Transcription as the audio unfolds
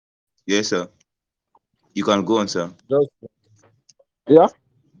Yes, sir. You can go on, sir. Just yeah.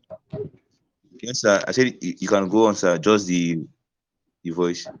 Yes, sir. I said you can go on, sir. Just the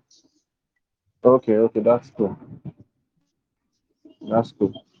voice. Okay, okay, that's cool. That's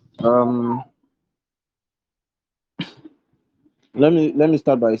cool. Um, let me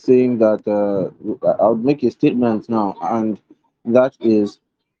start by saying that I'll make a statement now, and that is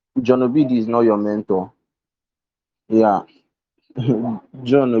John Obidi is not your mentor. Yeah,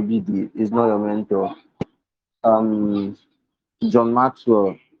 John Obidi is not your mentor. Um, John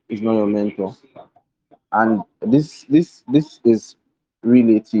Maxwell is not your mentor, and this is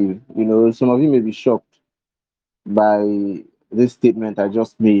relative. You know, some of you may be shocked by this statement I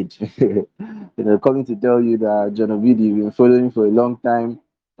just made. Coming to tell you that John Obidi you've been following for a long time,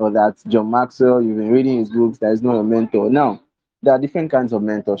 or that John Maxwell you've been reading his books, that is not a mentor. Now, there are different kinds of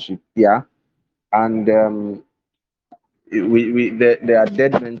mentorship, yeah, and there are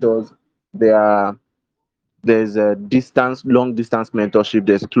dead mentors. There are there's a long distance mentorship.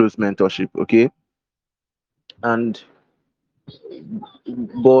 There's close mentorship, okay, and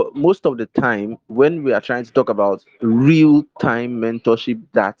but most of the time when we are trying to talk about real time mentorship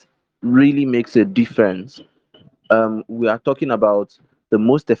that really makes a difference, we are talking about the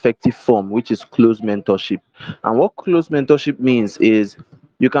most effective form, which is close mentorship. And what close mentorship means is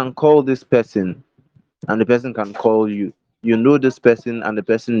you can call this person and the person can call you. You know this person and the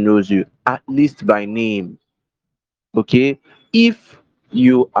person knows you, at least by name. Okay. If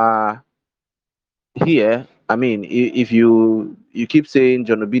you are here, I mean, if you keep saying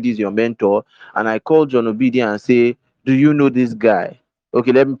John Obidi is your mentor, and I call John Obidi and say, "Do you know this guy?"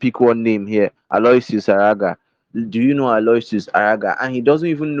 Okay, let me pick one name here, Aloysius Araga. Do you know Aloysius Araga? And he doesn't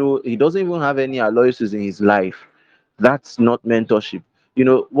even know, he doesn't even have any Aloysius in his life. That's not mentorship. You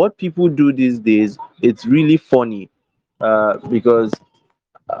know what people do these days? It's really funny, because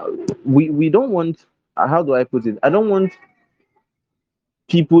we don't want. How do I put it? I don't want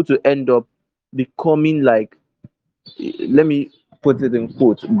people to end up becoming like, let me put it in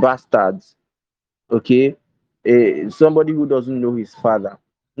quotes, bastards. Okay, somebody who doesn't know his father.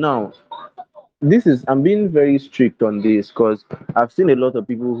 Now, this is, I'm being very strict on this because I've seen a lot of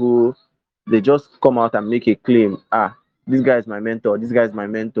people who they just come out and make a claim. Ah, this guy is my mentor. This guy is my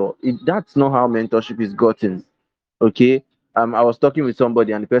mentor. That's not how mentorship is gotten. Okay. I was talking with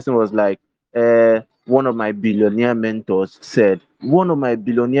somebody and the person was like, one of my billionaire mentors said, one of my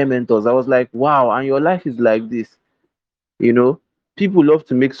billionaire mentors. I was like, wow, and your life is like this. You know, people love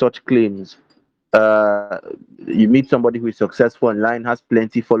to make such claims. Uh, you meet somebody who is successful online, has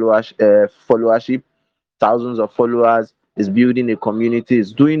plenty followership, thousands of followers, is building a community,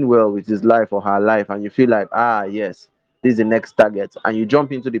 is doing well with his life or her life, and you feel like, ah, yes, this is the next target, and you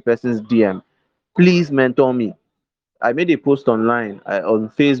jump into the person's DM. Please mentor me. I made a post online, on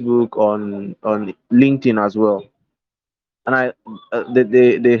Facebook, on LinkedIn as well, and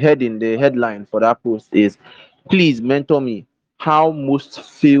the headline for that post is, please mentor me, how most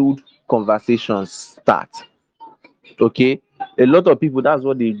failed conversations start. Okay, a lot of people, that's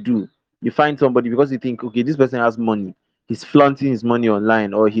what they do. You find somebody because you think, okay, this person has money, he's flaunting his money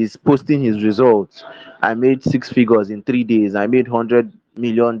online, or he's posting his results. I made 6 figures in 3 days, I made $100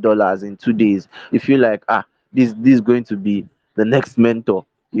 million in 2 days. You feel like, ah, this is going to be the next mentor,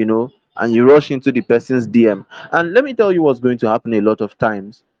 you know, and you rush into the person's DM. And let me tell you what's going to happen a lot of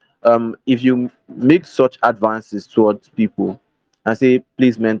times. If you make such advances towards people and say,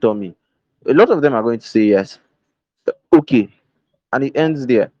 please mentor me, a lot of them are going to say yes. Okay, and it ends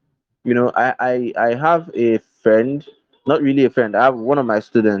there. You know, I have a friend, not really a friend, I have one of my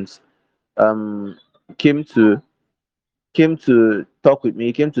students, um came to talk with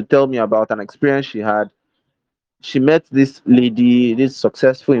me, came to tell me about an experience she had. She met this lady, this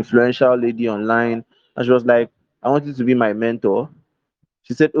successful influential lady online, and she was like, I want you to be my mentor.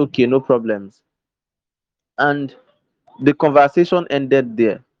 She said, okay, no problems. And the conversation ended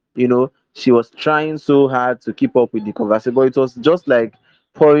there. You know, she was trying so hard to keep up with the conversation, but it was just like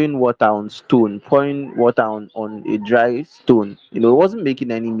pouring water on stone, pouring water on a dry stone. You know, it wasn't making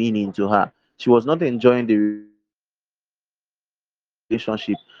any meaning to her. She was not enjoying the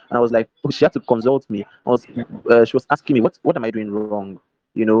relationship. And I was like, okay, she had to consult me. She was asking me, what am I doing wrong?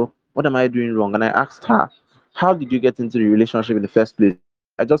 You know, what am I doing wrong? And I asked her, how did you get into the relationship in the first place?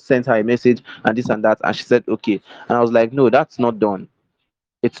 I just sent her a message and this and that, and she said, okay. And I was like, no, that's not done.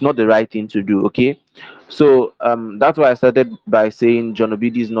 It's not the right thing to do. Okay, so that's why I started by saying John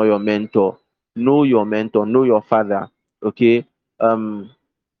Obidi is not your mentor. Know your mentor, know your father. Okay, I'm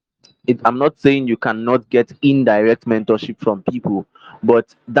not saying you cannot get indirect mentorship from people,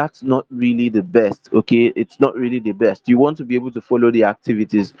 but that's not really the best. Okay, it's not really the best. You want to be able to follow the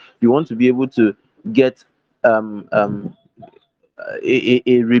activities. You want to be able to get um um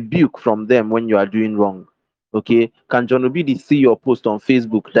a rebuke from them when you are doing wrong. Okay, can John Obidi see your post on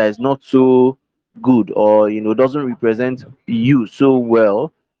Facebook that is not so good, or doesn't represent you so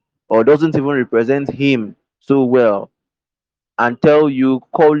well, or doesn't even represent him so well, and call you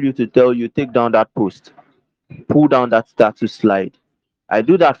to tell you take down that post, pull down that status slide? I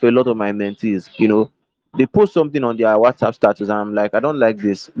do that for a lot of my mentees. They post something on their WhatsApp status, and I'm like, I don't like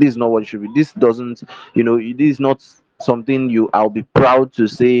this. This is not what it should be. This doesn't, this is not something I'll be proud to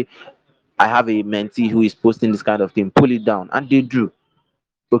say I have a mentee who is posting this kind of thing. Pull it down. And they do.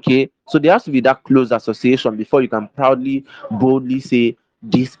 Okay. So there has to be that close association before you can proudly, boldly say,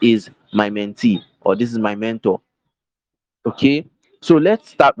 this is my mentee or this is my mentor. Okay. So let's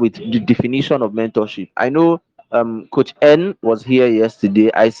start with the definition of mentorship. I know Coach N was here yesterday.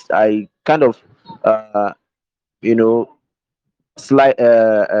 I kind of uh, you know slid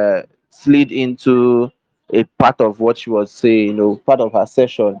into a part of what she was saying, part of her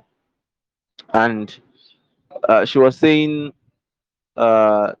session, and she was saying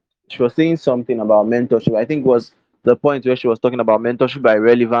uh something about mentorship. I think was the point where she was talking about mentorship by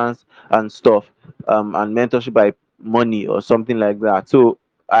relevance and stuff, and mentorship by money or something like that. So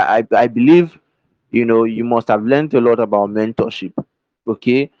I believe you must have learned a lot about mentorship.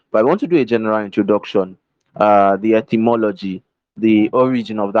 Okay, but I want to do a general introduction, the etymology, the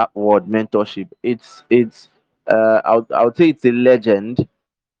origin of that word mentorship. I would say it's a legend.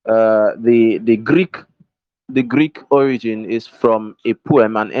 The Greek origin is from a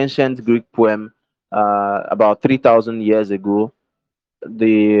poem, an ancient Greek poem, about 3,000 years ago,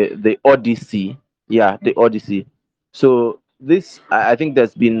 the Odyssey. Yeah, the Odyssey. So this, I think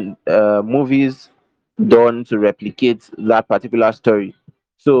there's been movies done to replicate that particular story.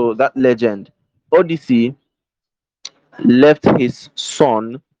 So that legend, Odyssey left his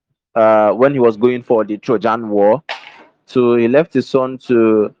son when he was going for the Trojan War. So he left his son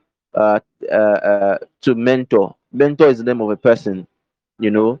uh, to mentor. Mentor is the name of a person,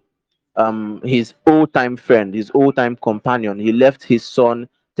 you know. His old time friend, his old time companion. He left his son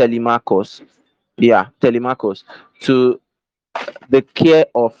Telemachus, yeah, Telemachus, to the care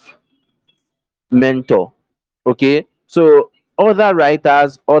of mentor. Okay, so other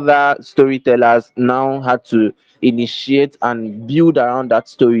writers, other storytellers now had to initiate and build around that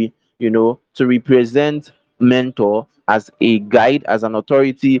story, to represent mentor as a guide, as an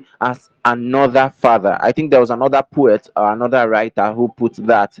authority, as another father. I think there was another poet or another writer who put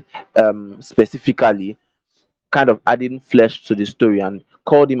that specifically, kind of adding flesh to the story and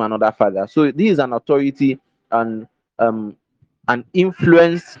called him another father. So this is an authority and um, an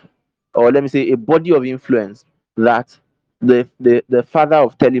influence, or let me say a body of influence, that the father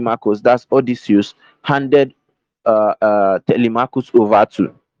of Telemachus, that's Odysseus, handed Telemachus over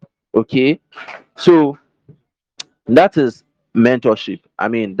to. Okay, so that is mentorship. I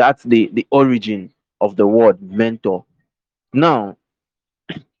mean, that's the origin of the word mentor. Now,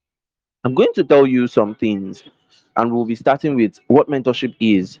 I'm going to tell you some things, and we'll be starting with what mentorship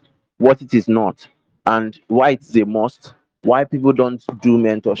is, what it is not, and why it's a must, why people don't do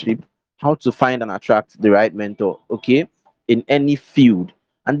mentorship, how to find and attract the right mentor, okay, in any field.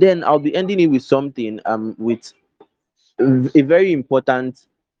 And then I'll be ending it with something, with a very important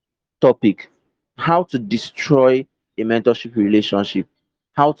topic: how to destroy a mentorship relationship,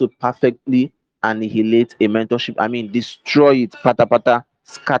 how to perfectly annihilate a mentorship. I mean, destroy it, pata pata,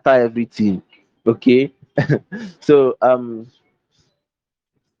 scatter everything. Okay. So I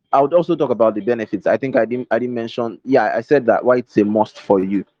would also talk about the benefits. I think I didn't mention. Yeah, I said that why it's a must for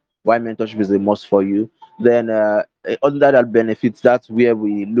you, why mentorship is a must for you. Then under that benefits, that's where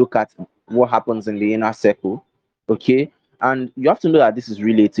we look at what happens in the inner circle. Okay, and you have to know that this is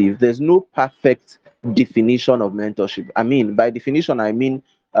relative. There's no perfect definition of mentorship. I mean, by definition, I mean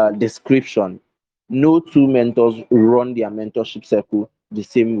description. No two mentors run their mentorship circle the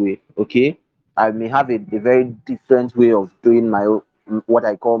same way. Okay, I may have a very different way of doing what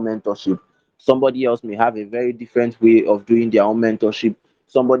I call mentorship. Somebody else may have a very different way of doing their own mentorship.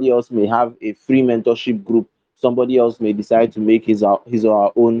 Somebody else may have a free mentorship group. Somebody else may decide to make his or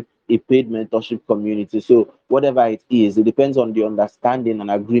her own a paid mentorship community. So whatever it is, it depends on the understanding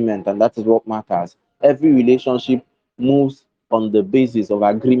and agreement, and that is what matters. Every relationship moves on the basis of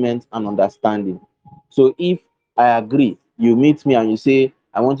agreement and understanding. So if I agree, you meet me and you say,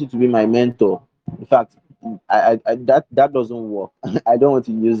 I want you to be my mentor. In fact, that doesn't work. I don't want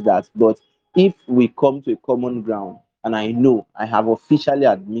to use that. But if we come to a common ground and I know I have officially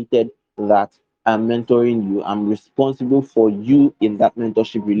admitted that I'm mentoring you, I'm responsible for you in that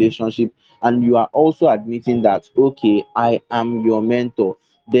mentorship relationship, and you are also admitting that, okay, I am your mentor,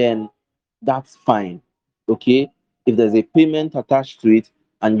 then that's fine. Okay. If there's a payment attached to it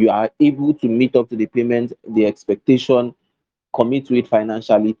and you are able to meet up to the payment, the expectation, commit to it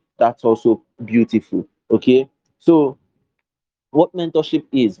financially, that's also beautiful. Okay. So, what mentorship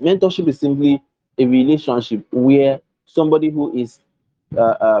is simply a relationship where somebody who is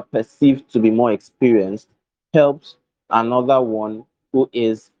perceived to be more experienced helps another one who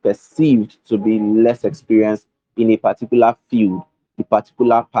is perceived to be less experienced in a particular field, a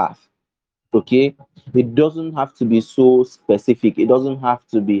particular path. Okay, it doesn't have to be so specific, it doesn't have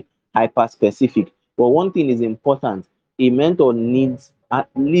to be hyper specific, but one thing is important: a mentor needs at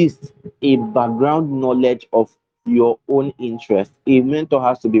least a background knowledge of your own interest. A mentor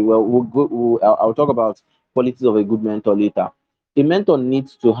has to be, well, I'll talk about qualities of a good mentor later. A mentor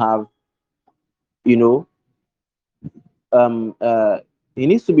needs to have, you know um uh he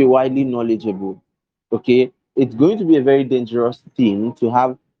needs to be widely knowledgeable. Okay, it's going to be a very dangerous thing to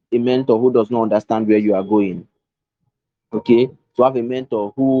have a mentor who does not understand where you are going. Okay, to have a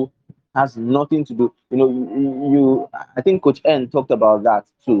mentor who has nothing to do, I think Coach N talked about that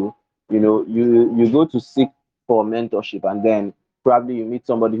too. You go to seek for mentorship, and then probably you meet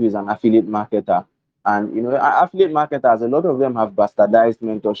somebody who is an affiliate marketer. And affiliate marketers, a lot of them have bastardized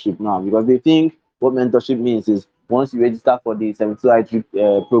mentorship now, because they think what mentorship means is once you register for the 72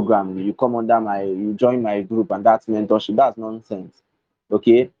 program, you come under you join my group, and that's mentorship. That's nonsense.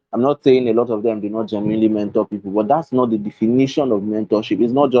 Okay, I'm not saying a lot of them do not genuinely mentor people, but that's not the definition of mentorship.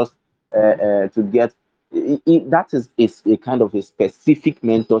 It's not just to get that is a kind of a specific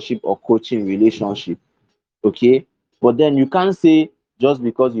mentorship or coaching relationship. Okay, but then you can't say just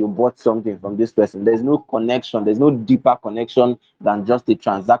because you bought something from this person, there's no connection, there's no deeper connection than just the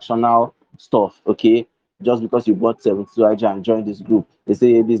transactional stuff. Okay, just because you bought 72 IG and joined this group, they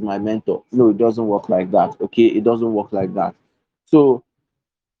say, hey, this is my mentor. No, it doesn't work like that. Okay, it doesn't work like that. So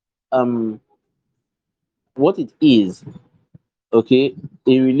um what it is, okay,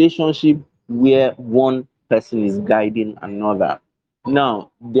 a relationship where one person is guiding another.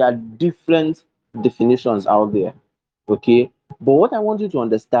 Now there are different definitions out there. Okay, but what I want you to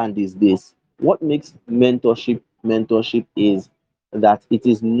understand is this: what makes mentorship is that it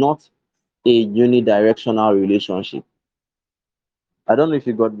is not a unidirectional relationship. I don't know if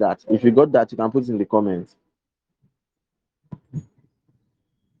you got that. If you got that, you can put it in the comments.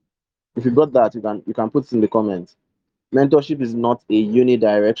 If you got that, you can put it in the comments. Mentorship is not a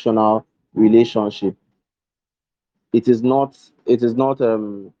unidirectional relationship. It is not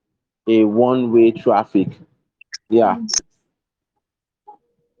a one-way traffic. Yeah,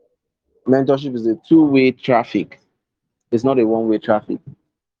 mentorship is a two-way traffic. It's not a one-way traffic.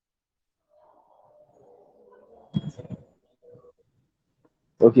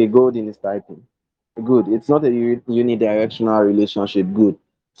 Okay, Golden is typing. Good. It's not a unidirectional relationship. Good.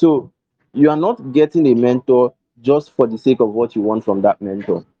 So you are not getting a mentor just for the sake of what you want from that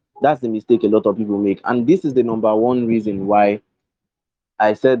mentor. That's the mistake a lot of people make, and this is the number one reason why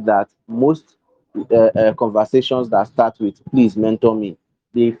I said that most conversations that start with "please mentor me,"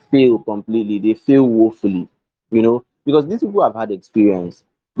 they fail completely. They fail woefully. Because these people have had experience.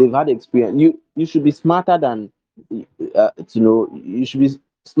 They've had experience. You should be smarter than to know. You should be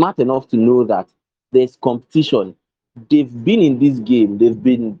smart enough to know that there's competition. They've been in this game. They've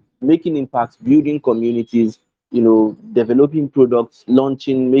been making impacts, building communities. Developing products,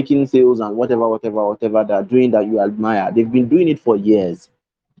 launching, making sales, and whatever they're doing that you admire. They've been doing it for years,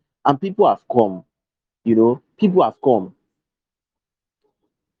 and people have come. People have come.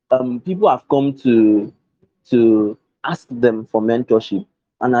 People have come to ask them for mentorship,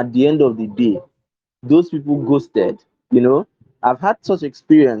 and at the end of the day, those people ghosted. I've had such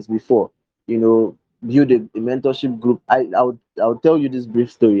experience before. Build a mentorship group. I'll tell you this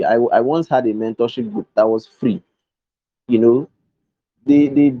brief story. I once had a mentorship group that was free. you know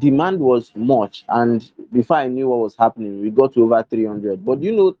the demand was much, and before I knew what was happening, we got to over 300. But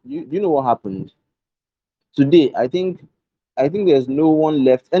you know what happened today? I think there's no one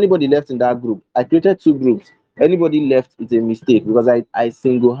left, anybody left in that group. I created two groups. Anybody left is a mistake, because I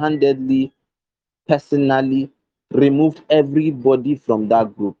single-handedly, personally removed everybody from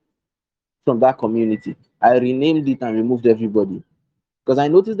that group, from that community. I renamed it and removed everybody, because I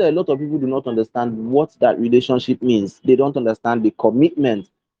noticed that a lot of people do not understand what that relationship means. They don't understand the commitment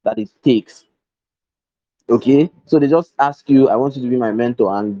that it takes. Okay, so they just ask you, "I want you to be my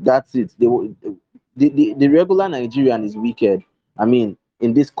mentor," and that's it. The regular Nigerian is wicked. I mean,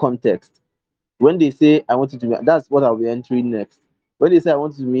 in this context, when they say, "I want you to be," that's what I'll be entering next. When they say I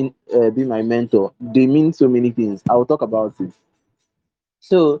want to be my mentor, they mean so many things. I will talk about it.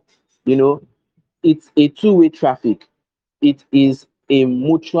 So, you know, it's a two-way traffic. It is a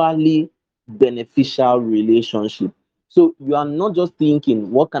mutually beneficial relationship. So you are not just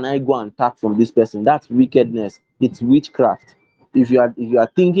thinking, what can I go and tap from this person? That's wickedness. It's witchcraft. If you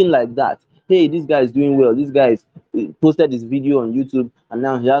are thinking like that, hey, this guy is doing well. This guy is posted his video on YouTube and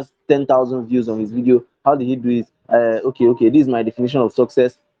now he has 10,000 views on his video. How did he do it? Okay, this is my definition of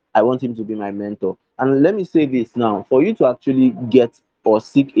success. I want him to be my mentor. And let me say this now: for you to actually get or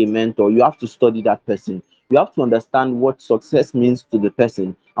seek a mentor, you have to study that person. You have to understand what success means to the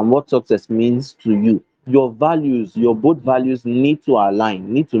person and what success means to you. Your values, your both values need to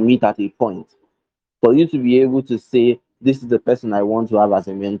align, need to meet at a point for you to be able to say, this is the person I want to have as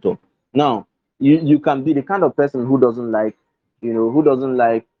a mentor. Now, you can be the kind of person who doesn't like, who doesn't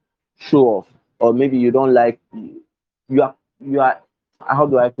like show off, or maybe you don't like, you are, how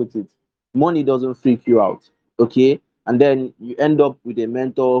do I put it? Money doesn't freak you out, okay? And then you end up with a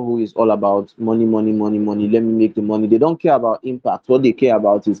mentor who is all about money, money, money, money. Let me make the money. They don't care about impact. What they care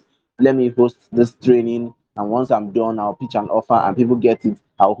about is, let me host this training, and once I'm done, I'll pitch an offer and people get it.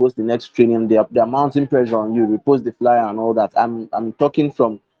 I'll host the next training. They're mounting pressure on you, repost the flyer and all that. I'm talking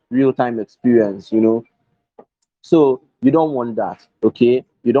from real time experience, So you don't want that, okay?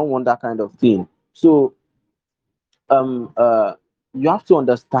 You don't want that kind of thing. So um uh you have to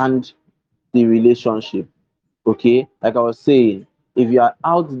understand the relationship, okay? Like I was saying, if you are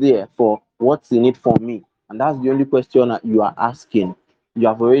out there for what's in it for me, and that's the only question that you are asking, you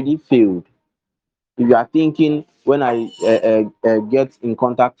have already failed. If you are thinking, when I get in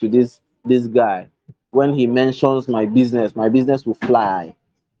contact with this guy, when he mentions my business will fly,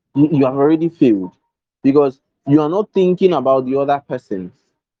 you have already failed, because you are not thinking about the other person.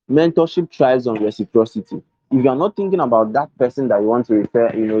 Mentorship thrives on reciprocity. If you are not thinking about that person that you want to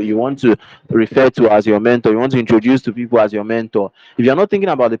refer, you want to refer to as your mentor, you want to introduce to people as your mentor, if you're not thinking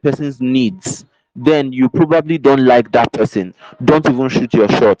about the person's needs, then you probably don't like that person. Don't even shoot your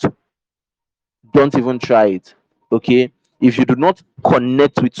shot. Don't even try it, okay? If you do not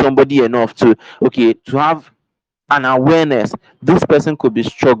connect with somebody enough to, okay, to have an awareness, this person could be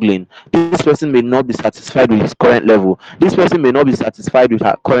struggling, this person may not be satisfied with his current level, this person may not be satisfied with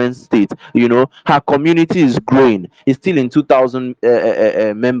her current state, her community is growing, it's still in 2000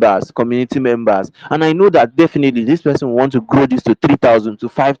 members, community members, and I know that definitely this person will want to grow this to 3000, to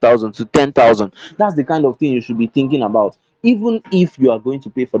 5000, to 10,000. That's the kind of thing you should be thinking about. Even if you are going to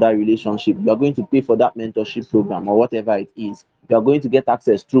pay for that relationship, you are going to pay for that mentorship program or whatever it is, you are going to get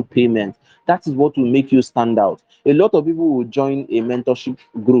access through payment. That is what will make you stand out. A lot of people will join a mentorship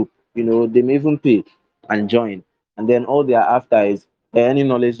group, they may even pay and join, and then all they are after is any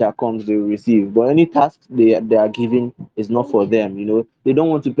knowledge that comes they will receive, but any task they are given is not for them. They don't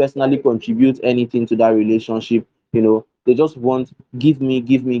want to personally contribute anything to that relationship. They just want, give me,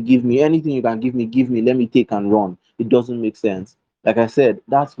 give me, give me anything you can give me, let me take and run. It doesn't make sense. Like I said,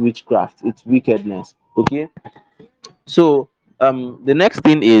 that's witchcraft, it's wickedness, okay? So the next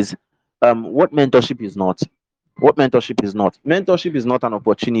thing is, what mentorship is not. Mentorship is not an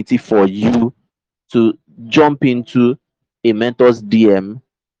opportunity for you to jump into a mentor's DM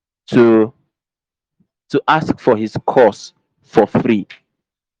to ask for his course for free.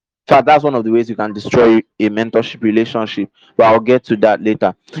 In fact, that's one of the ways you can destroy a mentorship relationship, but I'll get to that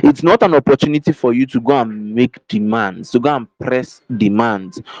later. It's not an opportunity for you to go and make demands, to go and press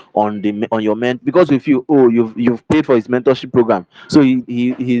demands on your mentor, because if you, oh, you've paid for his mentorship program, so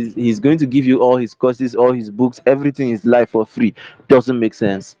he's going to give you all his courses, all his books, everything is life for free. Doesn't make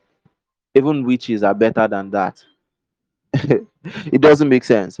sense. Even witches are better than that. It doesn't make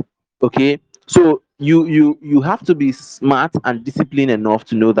sense, okay? So you have to be smart and disciplined enough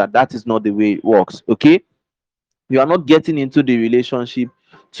to know that that is not the way it works, okay? You are not getting into the relationship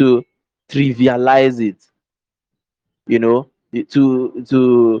to trivialize it,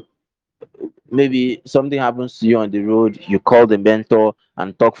 to maybe something happens to you on the road, you call the mentor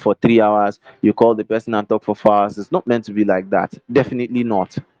and talk for 3 hours, you call the person and talk for 4 hours. It's not meant to be like that, definitely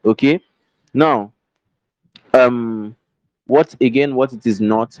not, okay? Now, um what it is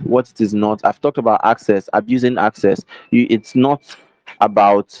not, I've talked about access, abusing access. It's not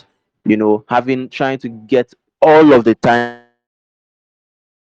about, having, trying to get all of the time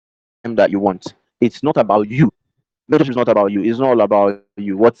that you want. It's not about you. Mentorship is not about you. It's not all about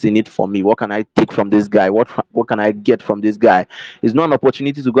you. What's in it for me? What can I take from this guy? What can I get from this guy? It's not an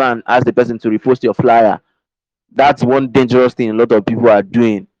opportunity to go and ask the person to repost your flyer. That's one dangerous thing a lot of people are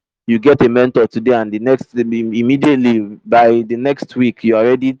doing. You get a mentor today, and immediately by the next week, you're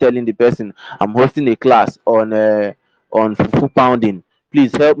already telling the person, I'm hosting a class on on fufu pounding.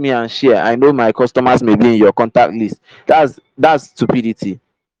 Please help me and share. I know my customers may be in your contact list. That's stupidity.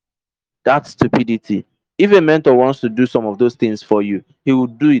 That's stupidity. If a mentor wants to do some of those things for you, he will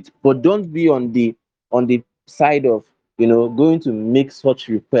do it. But don't be on the side of going to make such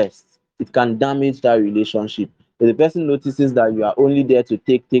requests. It can damage that relationship. If the person notices that you are only there to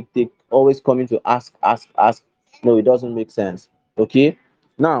take, always coming to ask, no, it doesn't make sense. Okay.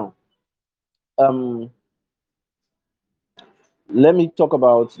 Now, um, let me talk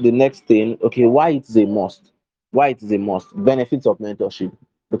about the next thing. Okay, why it's a must. Why it is a must. Benefits of mentorship.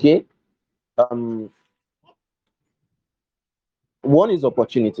 Okay. Um, One is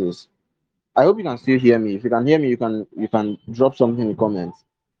opportunities. I hope you can still hear me. If you can hear me, you can drop something in the comments.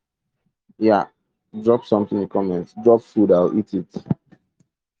 Yeah, drop something in the comments. Drop food, I'll eat it. If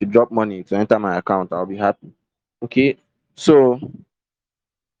you drop money to enter my account, I'll be happy. Okay, so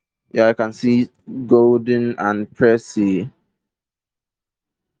yeah, I can see Golden and Pressy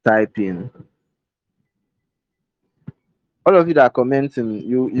typing. All of you that are commenting,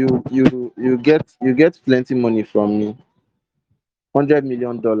 you get plenty money from me. $100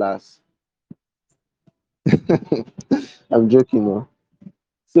 million. I'm joking, no.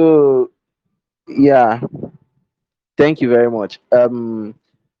 So yeah, thank you very much.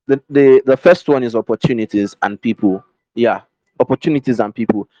 The first one is opportunities and people. Yeah, opportunities and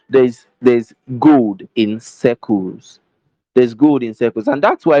people. There's gold in circles. There's gold in circles, and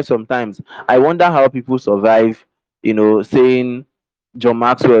that's why sometimes I wonder how people survive. Saying John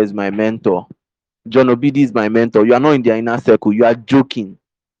Maxwell is my mentor, John Obidi is my mentor. You are not in their inner circle. You are joking.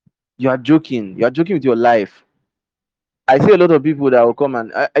 You are joking. You are joking with your life. I see a lot of people that will come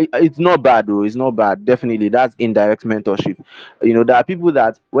and it's not bad though. It's not bad. Definitely, that's indirect mentorship. There are people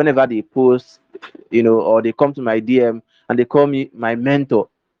that whenever they post, or they come to my DM and they call me my mentor.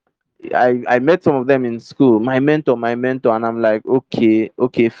 I met some of them in school. My mentor, and I'm like,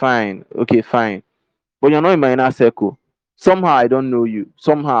 okay, fine, okay, fine. But you're not in my inner circle. Somehow I don't know you.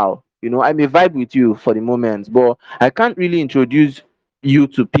 Somehow, I may vibe with you for the moment, but I can't really introduce you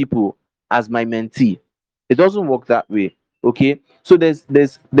to people as my mentee. It doesn't work that way. Okay. So there's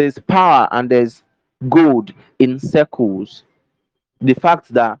power and there's gold in circles. The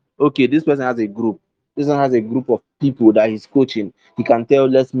fact that okay, this person has a group. This one has a group of people that he's coaching. He can tell,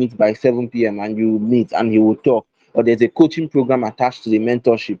 let's meet by 7 p.m. and you meet and he will talk. Or there's a coaching program attached to the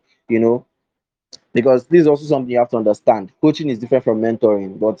mentorship, you know because this is also something you have to understand. Coaching is different from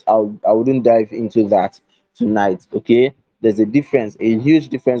mentoring, but I wouldn't dive into that tonight. Okay, there's a difference, a huge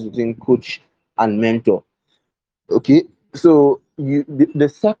difference between coach and mentor. Okay, so the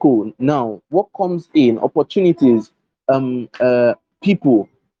circle now, what comes in opportunities, people,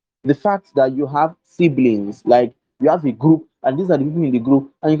 the fact that you have siblings, like you have a group and these are the people in the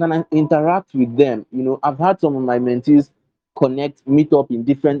group and you can interact with them. I've had some of my mentees connect, meet up in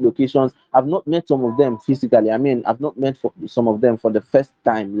different locations. I've not met some of them physically. I mean, I've not met some of them for the first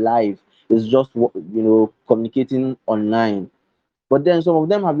time live. It's just communicating online, but then some of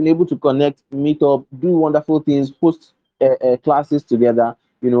them have been able to connect, meet up, do wonderful things, host classes together,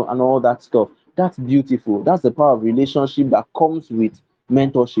 and all that stuff. That's beautiful. That's the power of relationship that comes with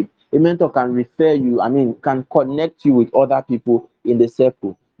mentorship. A mentor can refer you, I mean, can connect you with other people in the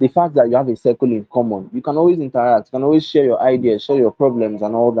circle. The fact that you have a circle in common, you can always interact, you can always share your ideas, share your problems,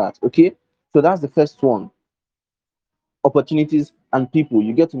 and all that. Okay. So that's the first one. Opportunities and people.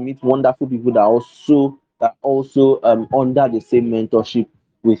 You get to meet wonderful people that also under the same mentorship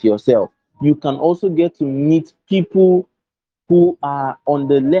with yourself. You can also get to meet people who are on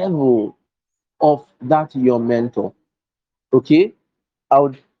the level of that your mentor. Okay,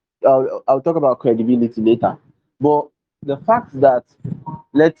 i'll I'll talk about credibility later, but the fact that,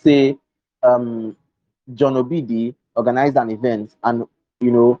 let's say, um John Obidi organized an event and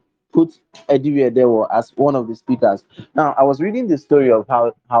you know put Eddie Wedewo as one of the speakers. Now, I was reading the story of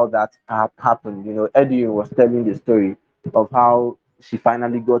how that happened. Eddie was telling the story of how she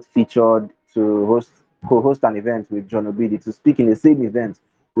finally got featured to co-host an event with John Obidi, to speak in the same event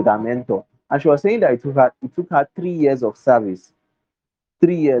with her mentor. And she was saying that it took her 3 years of service,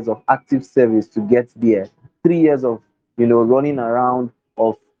 3 years of active service to get there, 3 years of running around,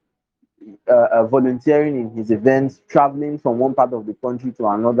 of volunteering in his events, traveling from one part of the country to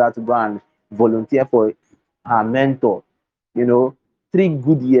another to go and volunteer for her mentor. You know, 3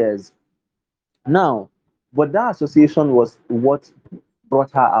 good years. Now, but that association was what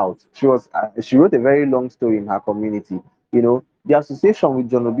brought her out. She wrote a very long story in her community. The association with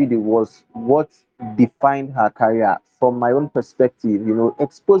John Obidi was what defined her career. From my own perspective,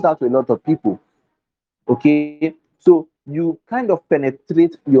 exposed her to a lot of people. Okay, so you kind of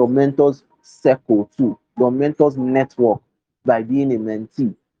penetrate your mentor's circle too. your mentor's network by being a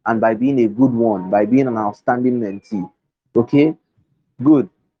mentee and by being a good one, by being an outstanding mentee. Okay, good.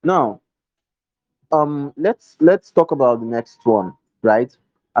 Now, let's talk about the next one, right?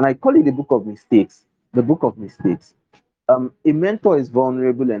 And I call it the book of mistakes. The book of mistakes. A mentor is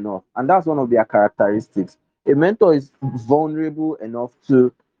vulnerable enough, and that's one of their characteristics. A mentor is vulnerable enough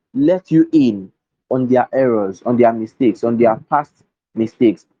to let you in on their errors, on their mistakes, on their past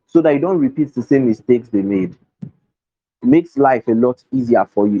mistakes, so that you don't repeat the same mistakes they made. It makes life a lot easier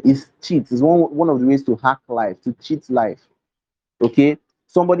for you. It's cheat. It's one of the ways to hack life, to cheat life. Okay,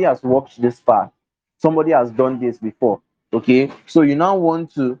 somebody has walked this far, somebody has done this before. Okay, so you now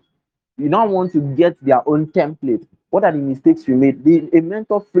want to get their own template. What are the mistakes you made? A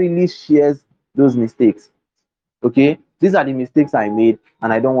mentor freely shares those mistakes. Okay, these are the mistakes I made,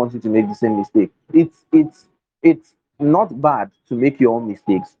 and I don't want you to make the same mistake. It's not bad to make your own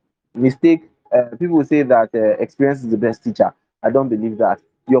mistakes. Mistake. People say that experience is the best teacher. I don't believe that.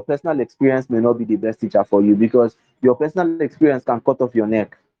 Your personal experience may not be the best teacher for you, because your personal experience can cut off your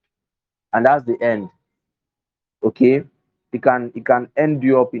neck, and that's the end. Okay, it can end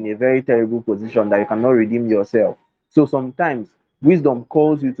you up in a very terrible position that you cannot redeem yourself. So sometimes wisdom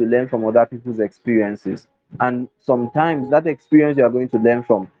calls you to learn from other people's experiences, and sometimes that experience you are going to learn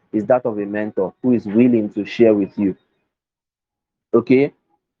from is that of a mentor who is willing to share with you. Okay,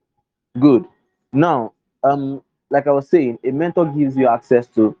 good. Now, like I was saying, a mentor gives you access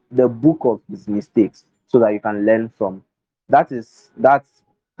to the book of his mistakes so that you can learn from. That is that's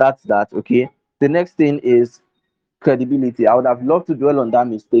that's that. Okay, the next thing is credibility. I would have loved to dwell on that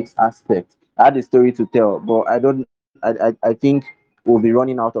mistakes aspect. I had a story to tell, but I don't. I think we'll be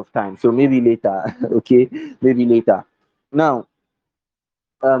running out of time. So maybe later. Okay, maybe later. Now,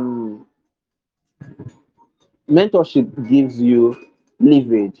 um, mentorship gives you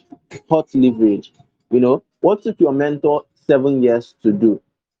leverage, hot leverage. What took your mentor 7 years to do?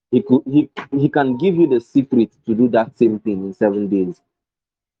 He can give you the secret to do that same thing in 7 days,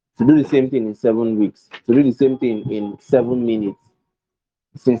 to do the same thing in 7 weeks, to do the same thing in 7 minutes.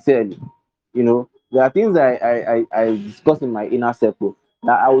 Sincerely, there are things I discuss in my inner circle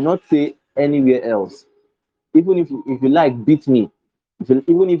that I will not say anywhere else. Even if you like beat me,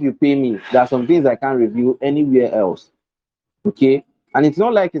 even if you pay me, there are some things I can't review anywhere else. Okay, and it's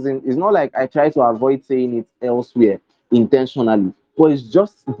not like I try to avoid saying it elsewhere intentionally, but it's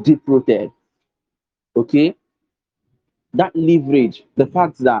just deep rooted. Okay, that leverage, the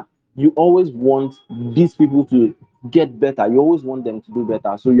fact that you always want these people to get better, you always want them to do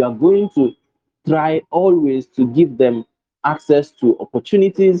better. So you are going to try always to give them access to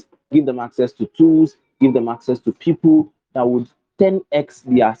opportunities, give them access to tools, give them access to people that would 10x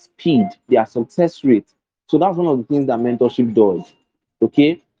their speed, their success rate. So that's one of the things that mentorship does.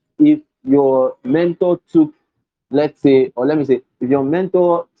 Okay. If your mentor took, let's say, or let me say, if your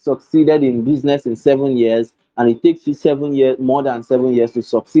mentor succeeded in business in 7 years, and it takes you 7 years, more than 7 years to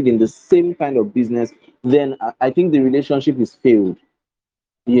succeed in the same kind of business, then I think the relationship is failed.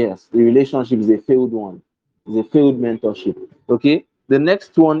 Yes, the relationship is a failed one. It's a failed mentorship. Okay. The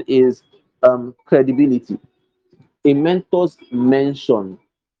next one is credibility. A mentor's mention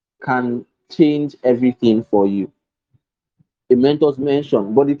can change everything for you. A mentor's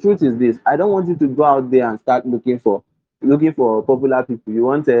mention. But the truth is this: I don't want you to go out there and start looking for popular people. You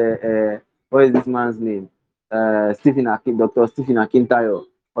want what is this man's name? Dr. Stephen Akintayo,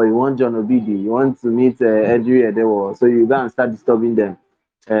 or you want John Obidi. You want to meet Edry Edewo, so you go and start disturbing them.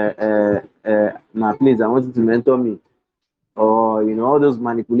 My please, I want you to mentor me, or all those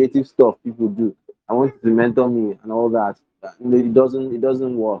manipulative stuff people do. I want you to mentor me and all that. It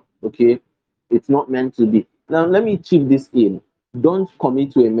doesn't work. Okay, it's not meant to be. Now let me chip this in. Don't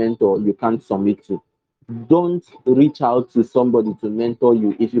commit to a mentor you can't submit to. Don't reach out to somebody to mentor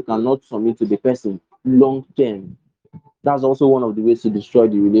you if you cannot submit to the person long term. That's also one of the ways to destroy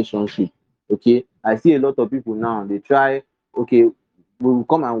the relationship. Okay, I see a lot of people now, they try. Okay, we will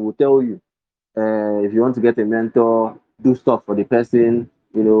come and we'll tell you, if you want to get a mentor, do stuff for the person,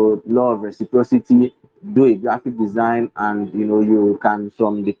 law of reciprocity, do a graphic design, and you can,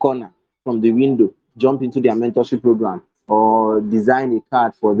 from the corner, from the window, jump into their mentorship program, or design a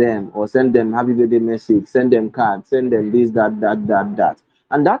card for them, or send them happy birthday message, send them cards, send them this, that.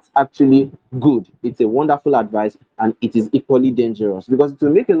 And that's actually good. It's a wonderful advice, and it is equally dangerous, because to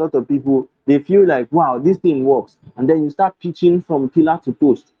make a lot of people, they feel like, wow, this thing works, and then you start pitching from pillar to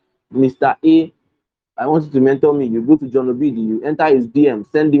post. Mr. A, I want you to mentor me. You go to John Obidi, you enter his DM,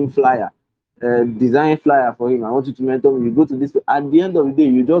 send him flyer, design flyer for him. I want you to mentor me. You go to this. At the end of the day,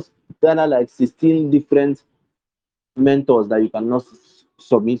 you just gather like 16 different mentors that you cannot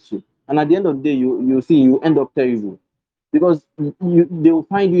submit to. and at the end of the day, you see you end up terrible because they will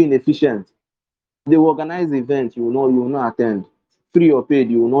find you inefficient. They will organize events, you will not attend. Free or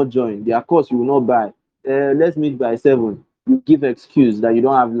paid, you will not join. Their course, you will not buy. Let's meet by 7. You give excuse that you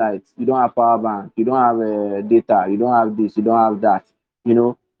don't have lights, you don't have power bank, you don't have data, you don't have this, you don't have that.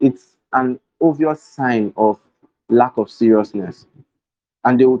 It's an obvious sign of lack of seriousness,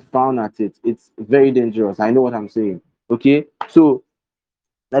 and they would frown at it. It's very dangerous. I know what I'm saying. Okay, so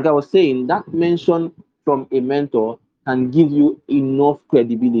like I was saying, that mention from a mentor can give you enough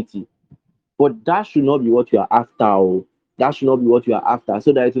credibility, but that should not be what you are after. Oh. That should not be what you are after.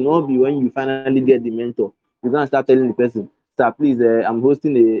 So that it will not be when you finally get the mentor, you're gonna start telling the person, "Sir, please, I'm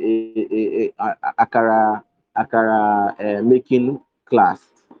hosting a akara making class.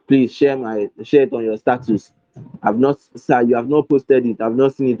 Please share it on your status. I've not, sir, you have not posted it. I've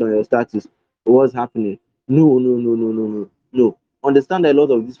not seen it on your status. What's happening? No, no, no, no, no, no, no. Understand that a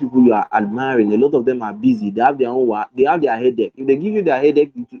lot of these people you are admiring, a lot of them are busy. They have their own work. They have their headache. If they give you their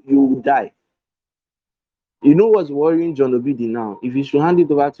headache, you will die. You know what's worrying John Obidi now? If he should hand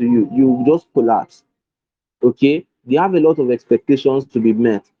it over to you, you will just collapse. Okay? They have a lot of expectations to be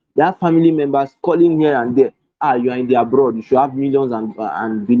met. They have family members calling here and there. You are in the abroad. You should have millions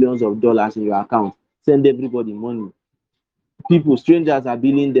and billions of dollars in your account. Send everybody money. People, strangers are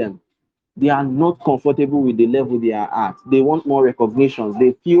billing them. They are not comfortable with the level they are at. They want more recognitions.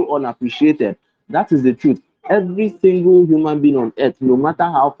 They feel unappreciated. That is the truth. Every single human being on earth, no matter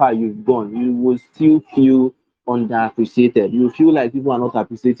how far you've gone, you will still feel underappreciated. You feel like people are not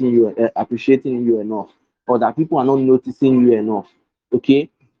appreciating you enough, or that people are not noticing you enough. Okay,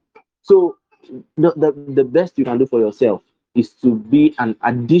 so the best you can do for yourself is to be an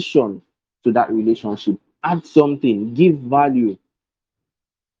addition to that relationship. Add something, give value.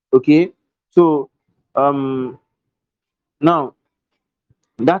 Okay, so um now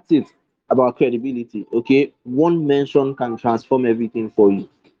that's it about credibility. Okay, one mention can transform everything for you.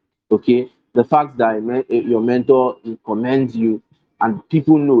 Okay, the fact that your mentor commends you and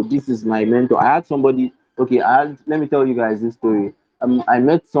people know this is my mentor. I had somebody. Okay, let me tell you guys this story. I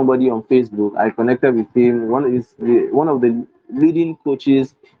met somebody on Facebook. I connected with him. One of the leading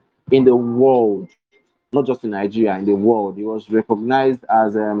coaches in the world, not just in Nigeria, in the world. He was recognized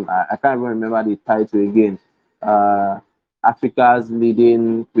as I can't even remember the title again. Uh, Africa's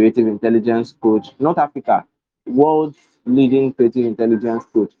leading creative intelligence coach, not Africa, world's leading creative intelligence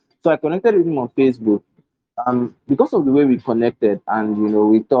coach. So I connected with him on Facebook. Because of the way we connected, and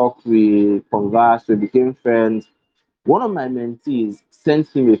we talked, we conversed, we became friends. One of my mentees sent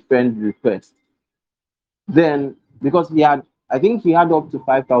him a friend request. Then, because I think he had up to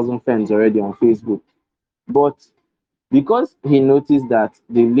 5,000 friends already on Facebook, but because he noticed that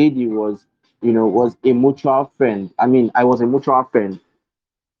the lady was a mutual friend. I mean, I was a mutual friend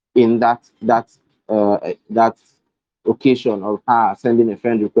in that occasion of her sending a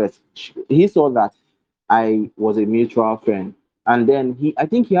friend request. He saw that I was a mutual friend, and then I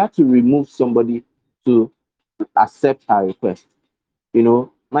think he had to remove somebody to accept her request.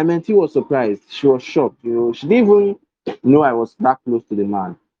 My mentee was surprised. She was shocked. She didn't even know I was that close to the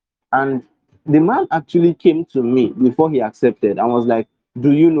man. And the man actually came to me before he accepted and was like,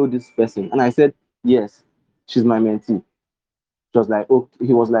 "Do you know this person?" And I said, "Yes, she's my mentee." He was like,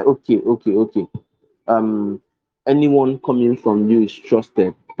 "Okay, okay, okay. Um, anyone coming from you is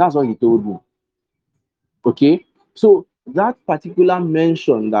trusted." That's what he told me. Okay. So that particular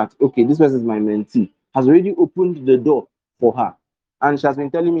mention that, okay, this person is my mentee, has already opened the door for her. And she has been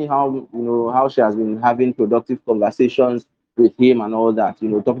telling me how she has been having productive conversations with him and all that,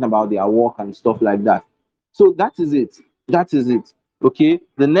 talking about their work and stuff like that. So that is it. That is it. Okay.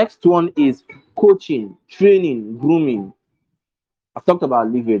 The next one is coaching, training, grooming. I've talked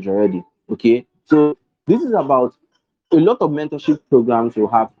about leverage already. Okay. So this is about a lot of mentorship programs will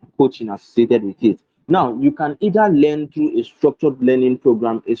have coaching associated with it. Now, you can either learn through a structured learning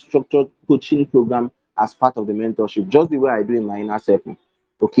program, a structured coaching program as part of the mentorship, just the way I do in my inner circle.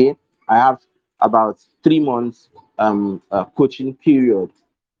 Okay. I have about 3 months coaching period.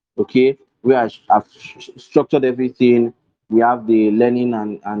 Okay. Where I've structured everything. We have the learning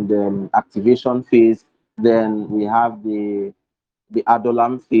and activation phase. Then we have the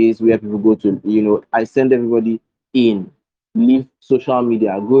Adolam phase where people go to, I send everybody in, leave social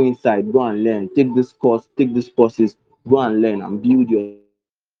media, go inside, go and learn, take this course, take these courses, go and learn and build yourself,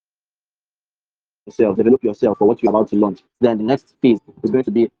 develop yourself for what you're about to launch. Then the next phase is going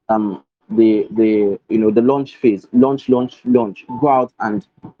to be the launch phase, launch. Go out and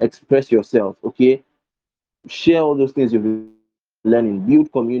express yourself. Okay, share all those things you've been learning,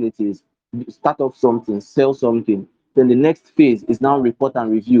 build communities, start off something, sell something. Then the next phase is now report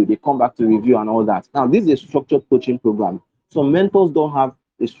and review. They come back to review and all that. Now, this is a structured coaching program. Some mentors don't have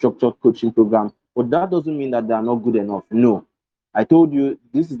a structured coaching program, but that doesn't mean that they are not good enough. No. I told you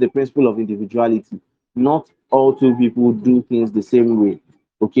this is the principle of individuality. Not all two people do things the same way.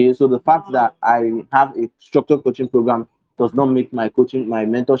 Okay, so the fact that I have a structured coaching program does not make my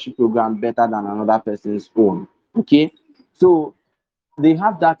mentorship program better than another person's own. Okay, so they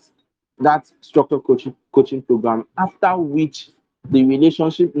have that structured coaching program, after which the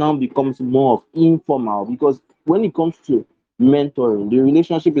relationship now becomes more of informal, because when it comes to mentoring, the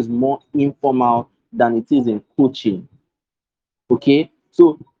relationship is more informal than it is in coaching. Okay,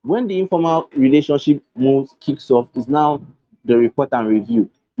 so when the informal relationship moves kicks off, is now the report and review.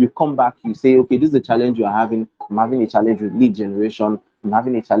 You come back, you say, okay, this is the challenge you are having. I'm having a challenge with lead generation. I'm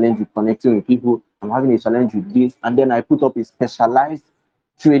having a challenge with connecting with people. I'm having a challenge with this. And then I put up a specialized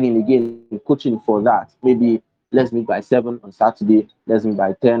training again, coaching for that. Maybe let's meet by 7 on Saturday, let's meet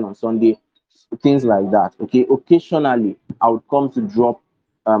by 10 on Sunday, things like that. Okay, occasionally I would come to drop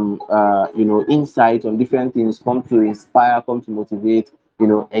insight on different things, come to inspire, come to motivate,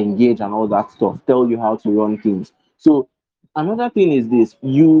 engage and all that stuff, tell you how to run things. So another thing is this: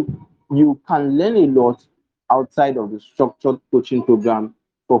 you can learn a lot outside of the structured coaching program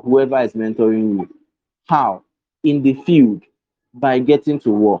for whoever is mentoring you. How? In the field, by getting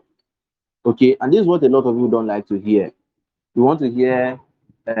to work. Okay, and this is what a lot of you don't like to hear. You want to hear,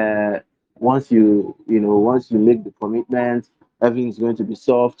 uh, once you make the commitment, everything is going to be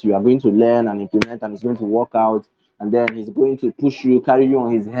soft. You are going to learn and implement, and it's going to work out. And then he's going to push you, carry you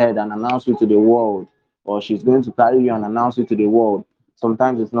on his head, and announce you to the world, or she's going to carry you and announce you to the world.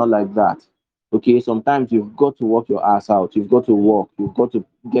 Sometimes it's not like that. Okay, sometimes you've got to work your ass out. You've got to work. You've got to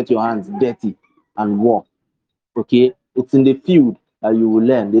get your hands dirty and work. Okay, it's in the field that you will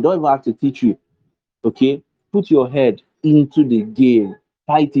learn. They don't even have to teach you. Okay, put your head into the game,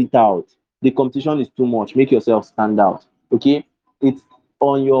 fight it out. The competition is too much, make yourself stand out. Okay, it's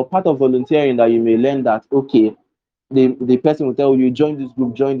on your part of volunteering that you may learn that, okay, the person will tell you, join this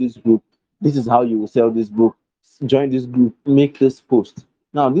group, this is how you will sell this book, join this group, make this post.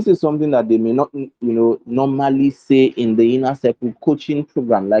 Now this is something that they may not normally say in the inner circle coaching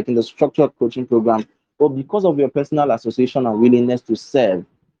program, like in the structured coaching program, but because of your personal association and willingness to serve,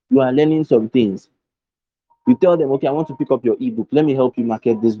 you are learning some things. You tell them, okay, I want to pick up your ebook. Let me help you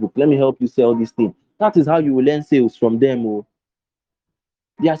market this book. Let me help you sell this thing. That is how you will learn sales from them. Oh.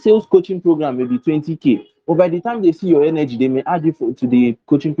 Their sales coaching program may be 20K. But by the time they see your energy, they may add you to the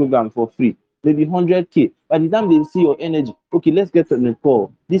coaching program for free. Maybe 100K. By the time they see your energy, okay, let's get on the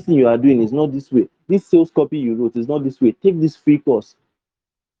call. This thing you are doing is not this way. This sales copy you wrote is not this way. Take this free course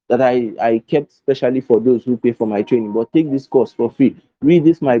that I kept specially for those who pay for my training. But take this course for free. Read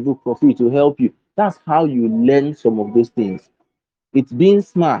this my book for free to help you. That's how you learn some of those things. It's being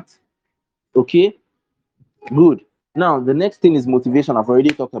smart. Okay, good. Now the next thing is motivation. I've already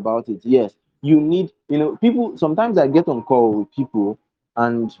talked about it. Yes, you need, people. Sometimes I get on call with people,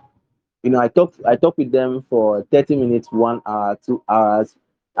 and I talk with them for 30 minutes, 1 hour, 2 hours,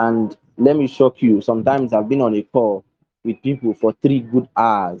 and let me shock you. Sometimes I've been on a call with people for 3 good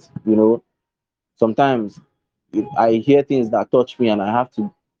hours. Sometimes if I hear things that touch me, and I have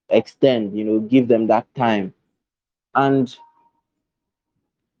to extend, give them that time. And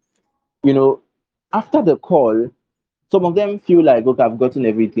you know, after the call, some of them feel like, okay, I've gotten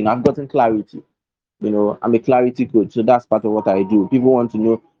everything, I've gotten clarity. I'm a clarity coach, so that's part of what I do. People want to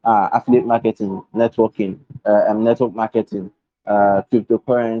know affiliate marketing, networking, network marketing,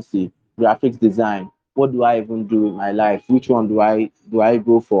 cryptocurrency, graphics design. What do I even do with my life? Which one do I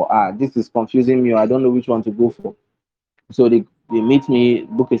go for? This is confusing me, or I don't know which one to go for. So they meet me,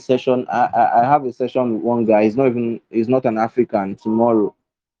 book a session. I have a session with one guy. He's not an African. Tomorrow,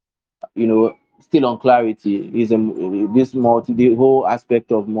 still on clarity is this multi the whole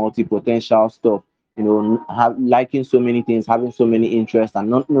aspect of multi-potential stuff, liking so many things, having so many interests, and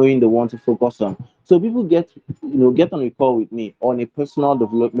not knowing the one to focus on. So people get on a call with me on a personal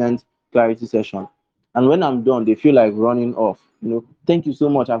development clarity session, and when I'm done, they feel like running off. Thank you so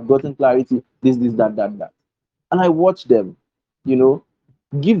much, I've gotten clarity, this, that, and I watch them, you know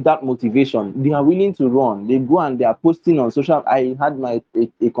give that motivation. They are willing to run. They go and they are posting on social. I had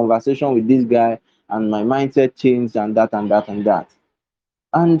a conversation with this guy, and my mindset changed, and that and that and that.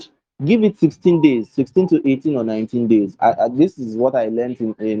 And give it 16 days, 16 to 18 or 19 days. This is what I learned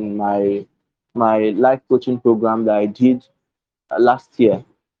in my life coaching program that I did last year.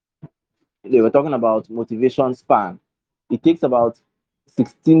 They were talking about motivation span. It takes about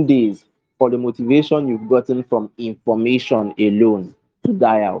 16 days for the motivation you've gotten from information alone to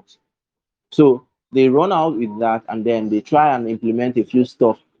die out. So They run out with that, and then they try and implement a few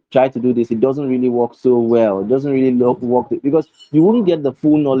stuff, try to do this. It doesn't really work so well. It doesn't really work because you wouldn't get the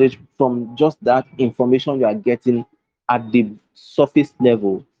full knowledge from just that information you are getting at the surface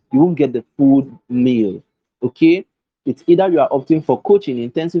level. You won't get the full meal. Okay, it's either you are opting for coaching,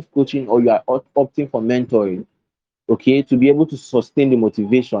 intensive coaching, or you are opting for mentoring, okay, to be able to sustain the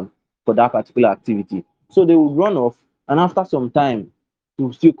motivation for that particular activity. So they will run off, and after some time,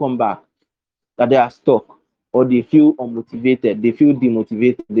 to still come back, that they are stuck, or they feel unmotivated, they feel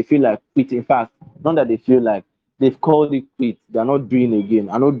demotivated, they feel like quit. In fact, not that they feel like, they've called it quit. They're not doing again.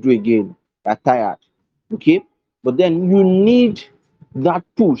 I not do again. They're tired. Okay. But then you need that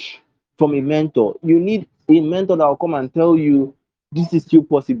push from a mentor. You need a mentor that will come and tell you this is still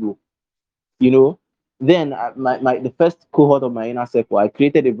possible. You know, then the first cohort of my inner circle, I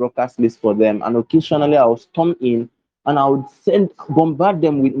created a broadcast list for them, and occasionally I would storm in and I would bombard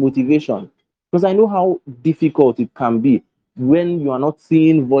them with motivation, because I know how difficult it can be when you are not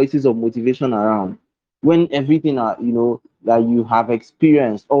seeing voices of motivation around, when everything that you have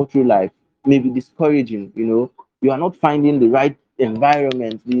experienced all through life may be discouraging. You are not finding the right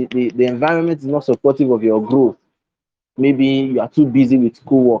environment. The environment is not supportive of your growth. Maybe you are too busy with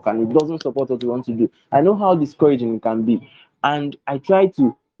schoolwork and it doesn't support what you want to do. I know how discouraging it can be, and I try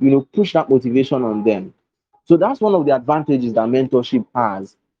to push that motivation on them. So that's one of the advantages that mentorship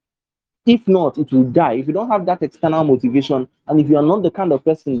has. If not, it will die. If you don't have that external motivation, and if you are not the kind of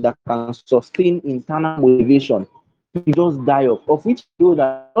person that can sustain internal motivation, you just die off. Of which I know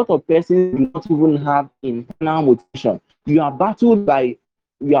that a lot of persons do not even have internal motivation. You are battled by,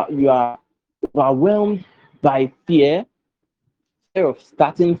 you are overwhelmed by fear of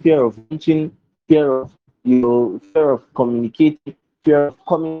starting, fear of launching, fear of fear of communicating, fear of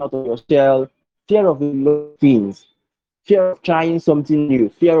coming out of your shell, fear of a lot of things, fear of trying something new,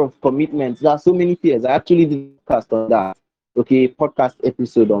 fear of commitment. There are so many fears. I actually did a podcast on that. Okay, podcast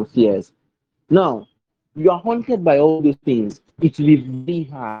episode on fears. Now, you are haunted by all those things. It will be very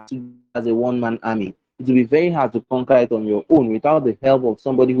hard to do it as a one-man army. It will be very hard to conquer it on your own without the help of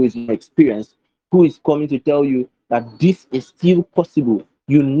somebody who is more experienced, who is coming to tell you that this is still possible.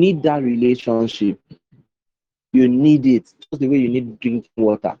 You need that relationship. You need it just the way you need drinking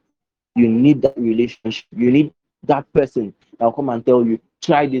water. You need that relationship. You need that person that will come and tell you,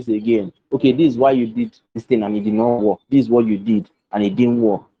 try this again. Okay, this is why you did this thing and it did not work. This is what you did and it didn't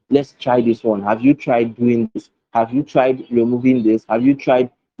work. Let's try this one. Have you tried doing this? Have you tried removing this? Have you tried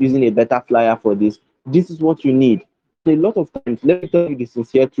using a better flyer for this? This is what you need. A lot of times, let me tell you the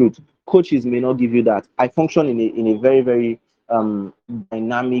sincere truth. Coaches may not give you that. I function in a very, very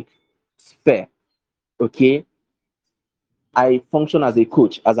dynamic sphere. Okay, I function as a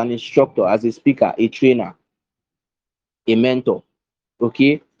coach, as an instructor, as a speaker, a trainer, a mentor.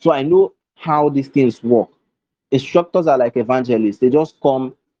 Okay, so I know how these things work. Instructors are like evangelists. They just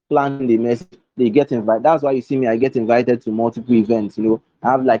come planting the message. They get invited. That's why you see me. I get invited to multiple events. I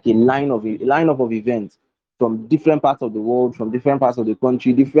have like a lineup of events from different parts of the world, from different parts of the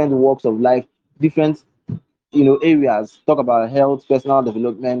country, different walks of life, different areas. Talk about health, personal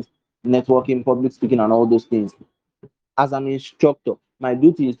development, networking, public speaking, and all those things. As an instructor, my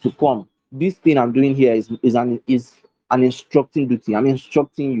duty is to come. This thing I'm doing here is an instructing duty. I'm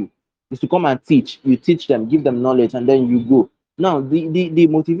instructing you. Is to come and teach. You teach them, give them knowledge, and then you go. Now, the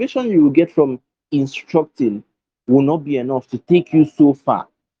motivation you will get from instructing will not be enough to take you so far.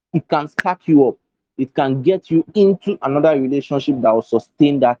 It can stack you up. It can get you into another relationship that will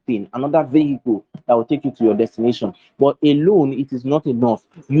sustain that thing, another vehicle that will take you to your destination. But alone, it is not enough.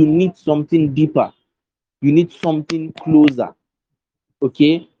 You need something deeper. You need something closer.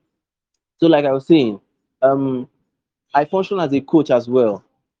 Okay. So, like I was saying, um, I function as a coach as well.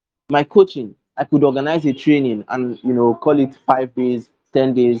 My coaching, I could organize a training and call it 5 days,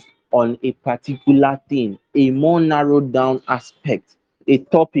 10 days on a particular thing, a more narrowed down aspect, a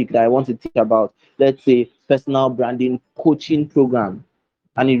topic that I want to teach about. Let's say personal branding coaching program,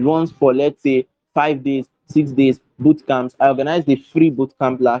 and it runs for, let's say, 5 days, 6 days boot camps. I organized a free boot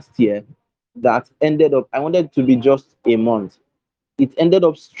camp last year that ended up. I wanted it to be just a month. It ended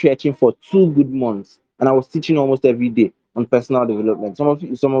up stretching for 2 good months, and I was teaching almost every day on personal development. Some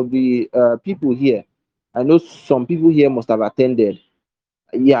of the people here, I know some people here must have attended.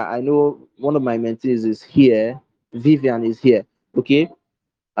 Yeah, I know one of my mentees is here. Vivian is here. Okay,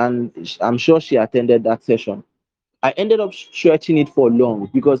 and I'm sure she attended that session. I ended up stretching it for long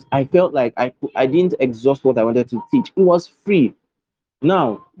because I felt like I didn't exhaust what I wanted to teach. It was free.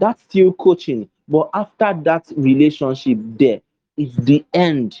 Now, that's still coaching, but after that relationship there, it's the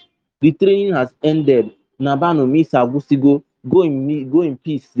end. The training has ended. Nabano Misa Wusigo. go in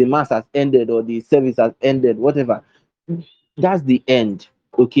peace, the mass has ended or the service has ended, whatever. That's the end.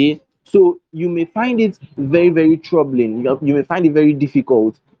 Okay, so you may find it very, very troubling. You may find it very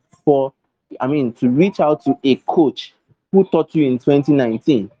difficult for, I mean, to reach out to a coach who taught you in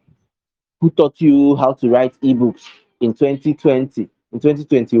 2019, who taught you how to write ebooks in 2020, in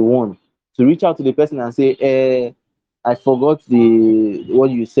 2021, to reach out to the person and say, I forgot the what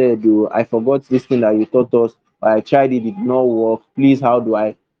you said, though. I forgot this thing that you taught us. I tried it, it did not work. Please, how do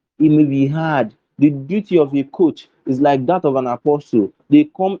I? It may be hard. The duty of a coach is like that of an apostle. They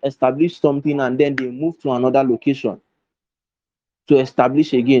come establish something and then they move to another location to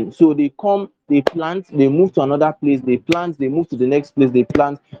establish again. So they come, they plant, they move to another place, they plant, they move to the next place, they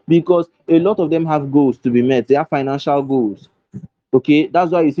plant, because a lot of them have goals to be met. They have financial goals. Okay,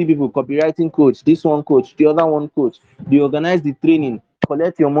 that's why you see people copywriting coach, this one coach, the other one coach. They organize the training,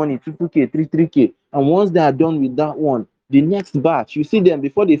 collect your money, 2k, 3k. And once they are done with that one, the next batch, you see them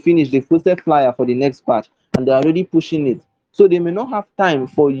before they finish, they posted flyer for the next batch and they're already pushing it. So they may not have time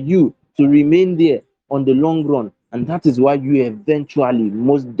for you to remain there on the long run. And that is why you eventually,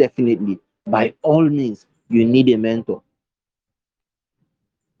 most definitely, by all means, you need a mentor.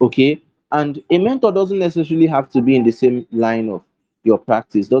 Okay, and a mentor doesn't necessarily have to be in the same line of your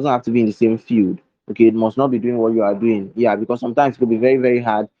practice, doesn't have to be in the same field. Okay, it must not be doing what you are doing. Yeah, because sometimes it could be very, very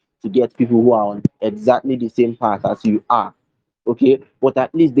hard to get people who are on exactly the same path as you are. Okay, but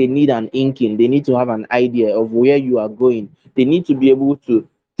at least they need an inking, they need to have an idea of where you are going, they need to be able to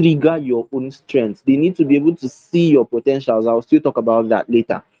trigger your own strengths, they need to be able to see your potentials. I'll still talk about that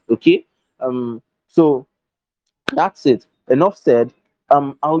later. Okay, so that's it. Enough said.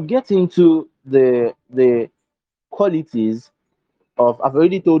 I'll get into the qualities of. I've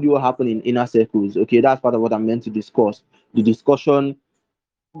already told you what happened in inner circles. Okay, that's part of what I'm meant to discuss. The discussion,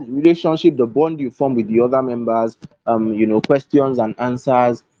 the relationship, the bond you form with the other members. Questions and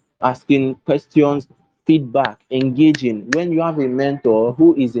answers, asking questions, feedback, engaging. When you have a mentor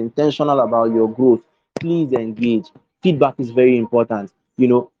who is intentional about your growth, please engage. Feedback is very important.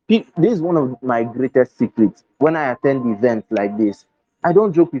 This is one of my greatest secrets. When I attend events like this, I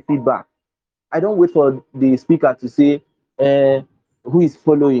don't joke with feedback. I don't wait for the speaker to say, uh, who is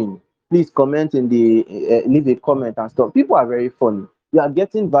following. Please comment in the leave a comment and stuff. People are very funny. You are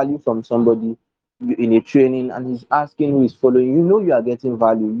getting value from somebody in a training, and he's asking who is following. You know you are getting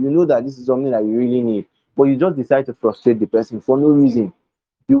value. You know that this is something that you really need, but you just decide to frustrate the person for no reason.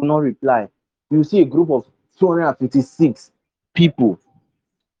 You will not reply. You see a group of 256 people,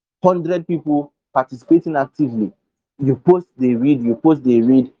 100 people participating actively. You post, they read, you post, they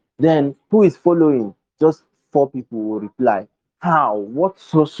read. Then who is following? Just 4 people will reply. How? What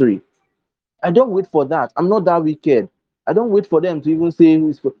sorcery? I don't wait for that. I'm not that wicked. I don't wait for them to even say who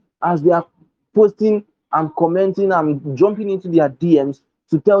is as they are posting, I'm commenting, I'm jumping into their DMs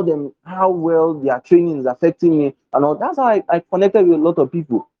to tell them how well their training is affecting me and all. That's how I connected with a lot of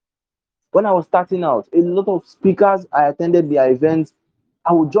people. When I was starting out, a lot of speakers, I attended their events.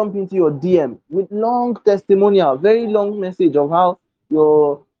 I would jump into your DM with long testimonial, very long message of how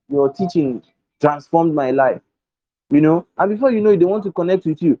your teaching transformed my life. And before you know it, they want to connect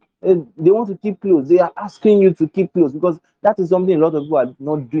with you. They want to keep close. They are asking you to keep close because that is something a lot of people are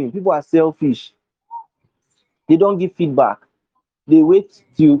not doing. People are selfish. They don't give feedback. They wait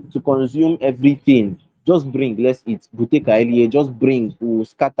to consume everything. Just bring, let's eat. Buteka earlier, just bring, we'll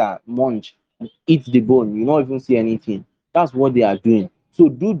scatter, munch, eat the bone. You don't even see anything. That's what they are doing. So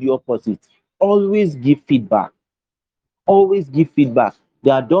do the opposite. Always give feedback. Always give feedback.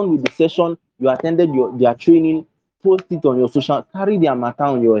 They are done with the session. You attended their training. Post it on your social. Carry their matter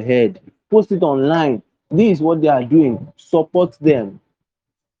on your head. Post it online. This is what they are doing. Support them.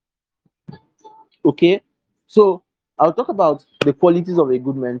 Okay, so I'll talk about the qualities of a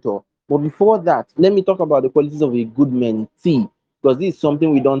good mentor, but before that, let me talk about the qualities of a good mentee, because this is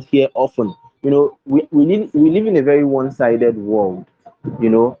something we don't hear often. We live in a very one-sided world. you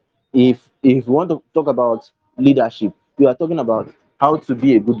know if we want to talk about leadership, we are talking about how to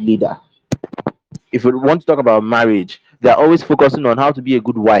be a good leader. If we want to talk about marriage, they are always focusing on how to be a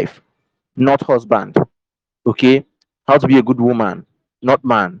good wife, not husband. Okay, how to be a good woman, not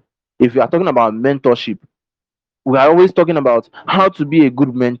man. If you are talking about mentorship, we are always talking about how to be a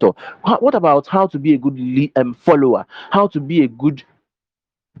good mentor. What about how to be a good follower? How to be a good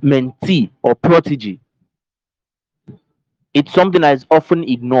mentee or protege? It's something that is often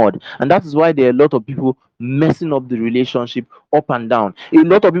ignored, and that is why there are a lot of people messing up the relationship up and down. A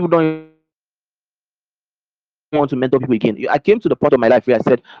lot of people don't want to mentor people again. I came to the point of my life where I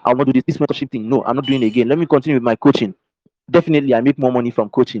said, I'll not do this mentorship thing. No, I'm not doing again. Let me continue with my coaching. Definitely, I make more money from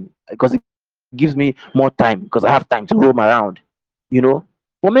coaching because it gives me peace of mind. gives me more time because I have time to roam around, you know.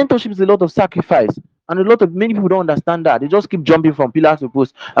 But mentorship is a lot of sacrifice. And a lot of many people don't understand that. They just keep jumping from pillar to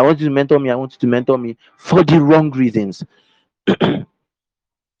post. I want you to mentor me, I want you to mentor me for the wrong reasons.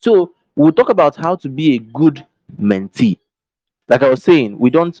 So we'll talk about how to be a good mentee. Like I was saying, we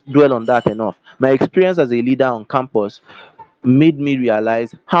don't dwell on that enough. My experience as a leader on campus made me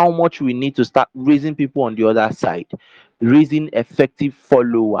realize how much we need to start raising people on the other side, raising effective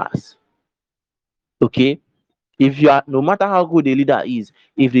followers. Okay, if you are, no matter how good a leader is,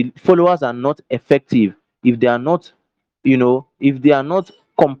 if the followers are not effective, if they are not, if they are not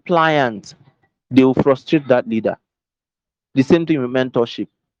compliant, they will frustrate that leader. The same thing with mentorship.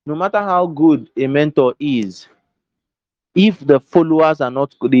 No matter how good a mentor is, if the followers are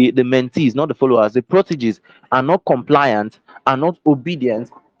not, the mentees, not the followers, the proteges are not compliant, are not obedient,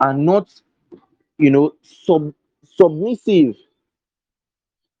 are not, submissive,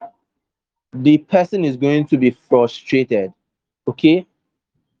 the person is going to be frustrated. Okay,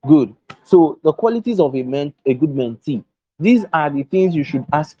 good. So the qualities of a good mentee, these are the things you should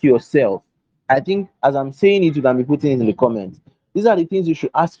ask yourself. I think as I'm saying it, you can be putting it in the comments. These are the things you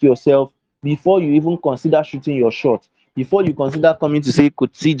should ask yourself before you even consider shooting your shot, before you consider coming to say,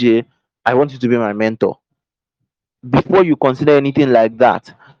 Coach CJ, I want you to be my mentor. Before you consider anything like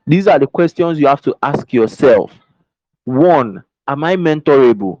that, these are the questions you have to ask yourself. One, am I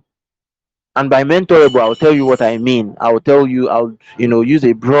mentorable? And by mentorable, I'll tell you what I mean. I'll use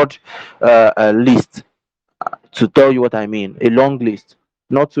a broad list to tell you what I mean. A long list,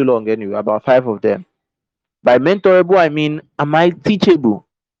 not too long anyway, about five of them. By mentorable, I mean, am I teachable?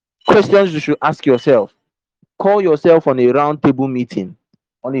 Questions you should ask yourself. Call yourself on a round table meeting,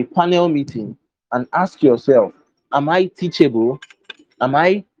 on a panel meeting, and ask yourself, am I teachable? Am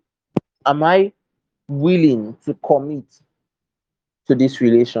I am I willing to commit to this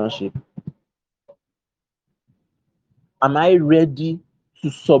relationship? Am I ready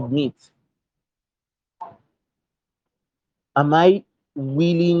to submit? Am I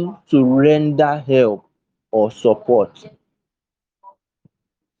willing to render help or support?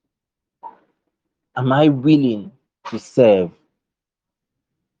 Am I willing to serve?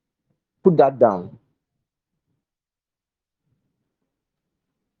 Put that down.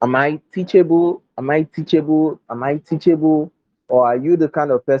 Am I teachable? Am I teachable? Am I teachable? Or are you the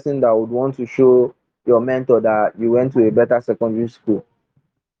kind of person that would want to show your mentor that you went to a better secondary school?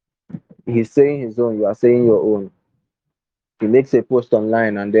 He's saying his own, you are saying your own. He makes a post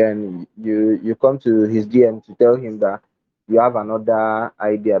online and then you come to his DM to tell him that you have another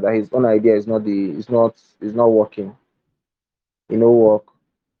idea, that his own idea is not working. Work.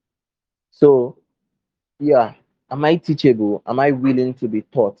 So yeah, am I teachable? Am I willing to be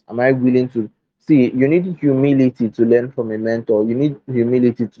taught? Am I willing to see? You need humility to learn from a mentor. You need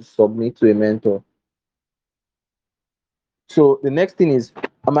humility to submit to a mentor. So the next thing is,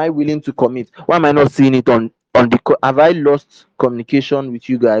 am I willing to commit? Why am I not seeing it on the? Have I lost communication with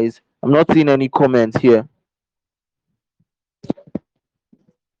you guys? I'm not seeing any comments here.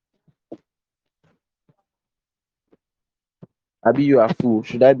 Abi, you are full.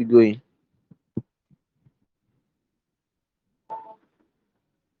 Should I be going?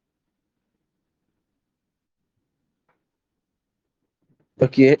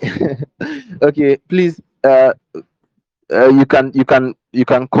 Okay. Okay. Please. You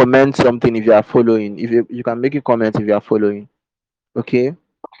can comment something if you are following. If you can make a comment if you are following. Okay.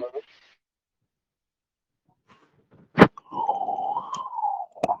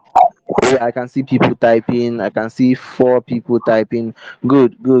 Yeah, I can see people typing. I can see four people typing.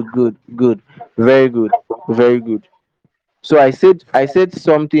 Good, good, good, good. Very good, very good. So I said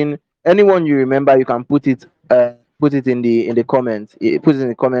something. Anyone you remember, you can put it in the comments. Put it in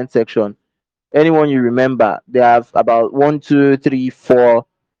the comment section. Anyone you remember, they have about one, two, three, four,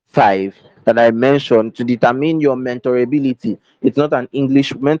 five that I mentioned to determine your mentorability. It's not an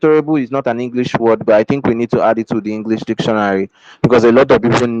English mentorable is not an English word, but I think we need to add it to the English dictionary because a lot of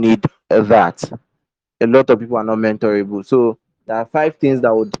people need that. A lot of people are not mentorable. So there are five things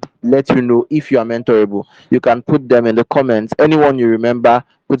that would let you know if you are mentorable. You can put them in the comments. Anyone you remember,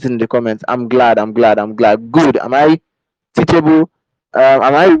 put it in the comments. I'm glad, I'm glad, I'm glad. Good. Am I teachable?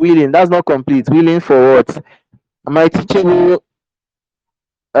 Am I willing? That's not complete. Willing for what? Am I teachable?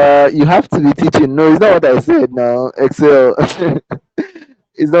 You have to be teaching. No, it's not what I said now. Excel.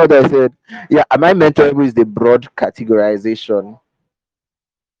 It's not what I said. Yeah, am I mentorable is the broad categorization.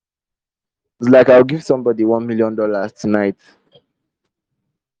 It's like I'll give somebody $1 million tonight.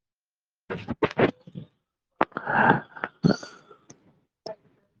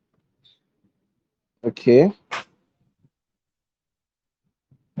 Okay.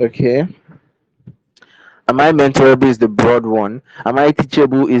 Okay. Am I mentorable is the broad one. Am I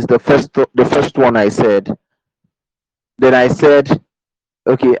teachable is the first one I said. Then I said,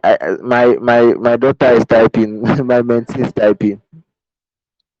 okay, my daughter is typing, my mentee is typing.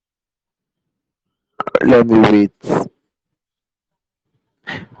 Let me wait.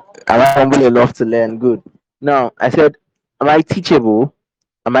 Am I humble enough to learn? Good. Now I said, am I teachable?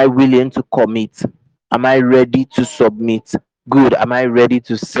 Am I willing to commit? Am I ready to submit? Good. Am I ready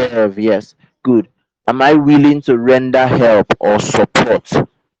to serve? Yes. Good. Am I willing to render help or support?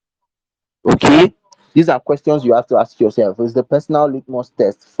 Okay. These are questions you have to ask yourself. It's the personal litmus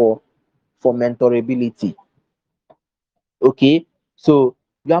test for mentorability. Okay. So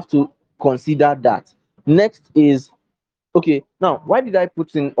you have to consider that. Next is, okay. Now, why did I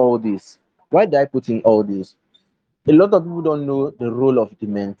put in all this? Why did I put in all this? A lot of people don't know the role of the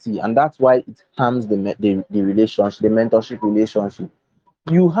mentee, and that's why it harms the relationship, the mentorship relationship.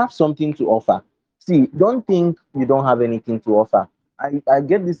 You have something to offer. See, don't think you don't have anything to offer. I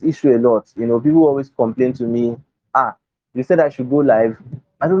get this issue a lot. People always complain to me, ah, you said I should go live.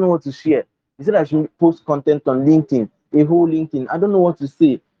 I don't know what to share. You said I should post content on LinkedIn, a whole LinkedIn. I don't know what to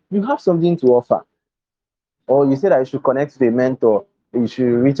say. You have something to offer. Or you said I should connect to a mentor, you should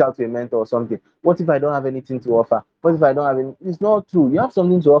reach out to a mentor or something. What if I don't have anything to offer? What if I don't have any? It's not true. You have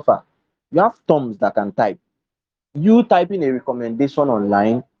something to offer. You have thumbs that can type. You typing a recommendation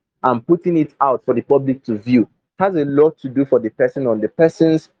online and putting it out for the public to view has a lot to do for the person on the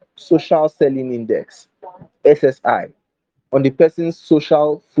person's social selling index, SSI, on the person's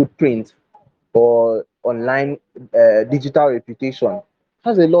social footprint or online digital reputation.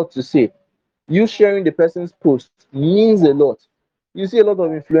 Has a lot to say. You sharing the person's post means a lot. You see a lot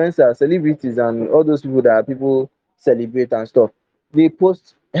of influencers, celebrities, and all those people that people celebrate and stuff. They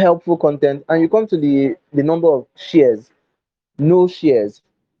post helpful content, and you come to the number of shares, no shares.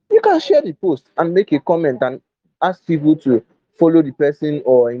 You can share the post and make a comment and ask people to follow the person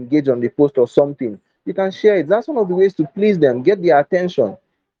or engage on the post or something. You can share it. That's one of the ways to please them, get their attention.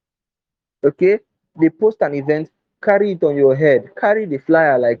 Okay, they post an event, carry it on your head, carry the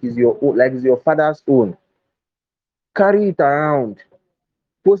flyer like it's your own, like it's your father's own, carry it around,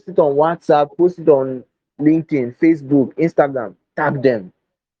 post it on WhatsApp, post it on LinkedIn, Facebook, Instagram, tag them.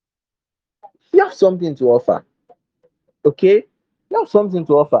 You have something to offer. Okay, you have something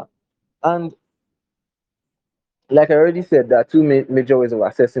to offer. And like I already said, there are two major ways of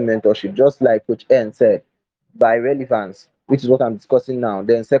assessing mentorship, just like Coach N said, by relevance, which is what I'm discussing now.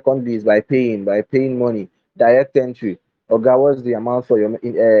 Then, secondly, is by paying money, direct entry. Okay, what's the amount for your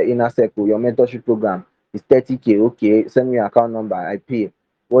inner circle, your mentorship program? It's 30K. Okay, send me your account number, I pay.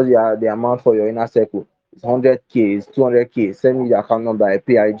 What's the amount for your inner circle? It's 100K, it's 200K. Send me your account number, I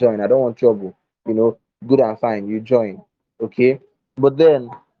pay, I join. I don't want trouble. Good and fine, you join. Okay, but then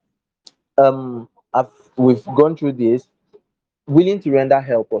we've gone through this. Willing to render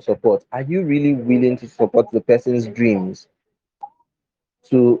help or support. Are you really willing to support the person's dreams,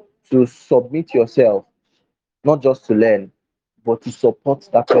 to submit yourself, not just to learn, but to support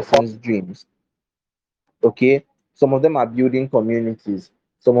that person's dreams? Okay, some of them are building communities,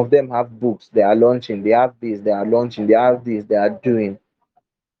 some of them have books they are launching, they have this they are launching, they have this they are doing.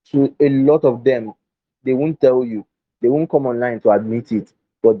 To a lot of them, they won't tell you, they won't come online to admit it,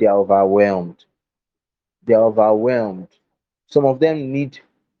 but they are overwhelmed. They are overwhelmed. Some of them need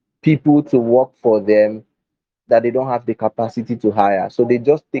people to work for them that they don't have the capacity to hire. So they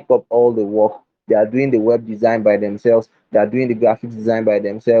just take up all the work. They are doing the web design by themselves. They are doing the graphics design by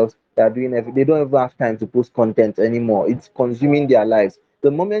themselves. They are doing they don't even have time to post content anymore. It's consuming their lives.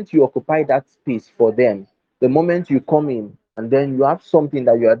 The moment you occupy that space for them, the moment you come in and then you have something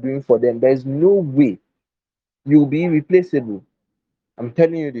that you are doing for them, there's no way you'll be irreplaceable. I'm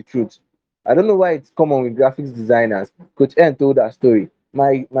telling you the truth. I don't know why it's common with graphics designers. Coach N told that story.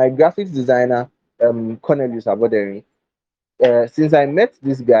 My graphics designer, Cornelius Aboderi, since I met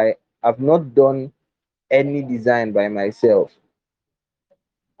this guy, I've not done any design by myself.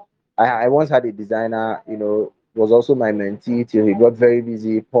 I once had a designer, was also my mentee till he got very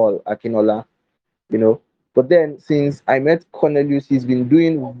busy, Paul Akinola, you know. But then since I met Cornelius, he's been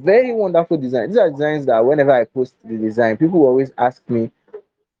doing very wonderful designs. These are designs that whenever I post the design, people always ask me,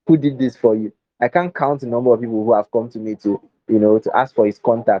 who did this for you? I can't count the number of people who have come to me to ask for his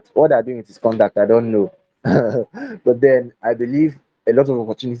contact. What they're doing with his contact, I don't know. But then I believe a lot of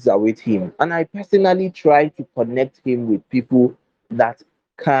opportunities await him. And I personally try to connect him with people that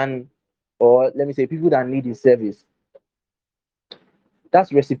can, or let me say, people that need his service.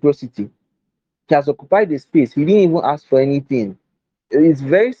 That's reciprocity. He has occupied the space. He didn't even ask for anything. It's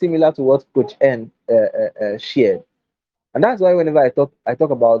very similar to what Coach N shared. And that's why whenever I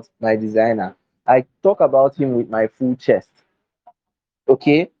talk about my designer, I talk about him with my full chest.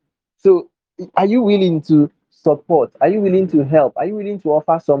 Okay, so are you willing to support? Are you willing to help? Are you willing to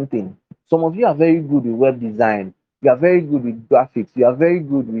offer something? Some of you are very good with web design, you are very good with graphics, you are very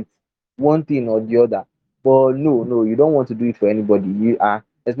good with one thing or the other, but no, you don't want to do it for anybody. You are,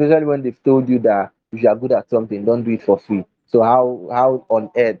 especially when they've told you that if you are good at something, don't do it for free. So how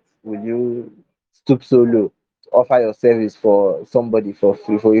on earth will you stoop so low to offer your service for somebody for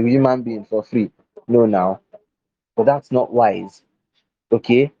free, for a human being for free? No, now, but that's not wise.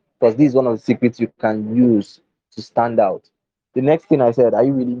 Okay, because this is one of the secrets you can use to stand out. The next thing I said, are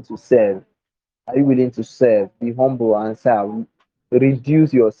you willing to serve? Are you willing to serve? Be humble and serve.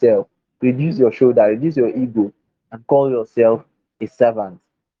 Reduce yourself, reduce your shoulder, reduce your ego, and call yourself a servant.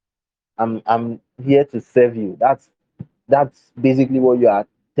 I'm here to serve you. That's basically what you are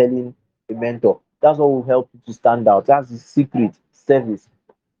telling a mentor. That's what will help you to stand out. That's the secret. Service.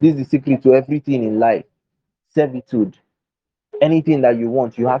 This is the secret to everything in life. Servitude. Anything that you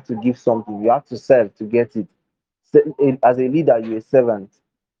want, you have to give something. You have to serve to get it. As a leader, you're a servant.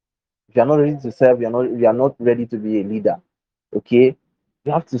 If you're not ready to serve, you're not ready to be a leader. Okay,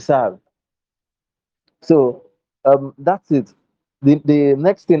 you have to serve. So that's it. The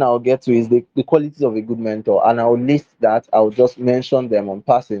next thing I'll get to is the qualities of a good mentor, and I'll list that. I'll just mention them on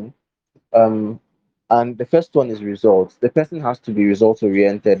passing. Um, and the first one is results. The person has to be results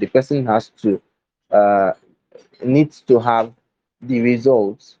oriented. The person has to uh needs to have the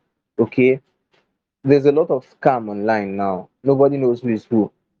results. Okay, there's a lot of scam online now. Nobody knows who is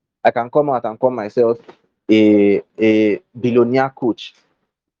who. I can come out and call myself a billionaire coach,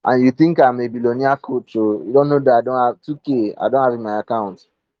 and you think I'm a billionaire coach. So you don't know that I don't have 2K. I don't have in my account.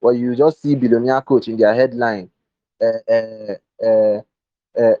 But you just see billionaire coach in their headline. Uh, uh,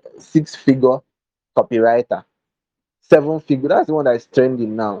 uh, 6-figure copywriter, 7 figure. That's the one that is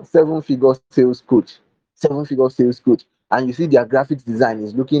trending now. 7-figure sales coach, 7-figure sales coach. And you see their graphics design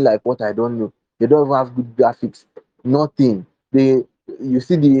is looking like what I don't know. They don't even have good graphics. Nothing. They You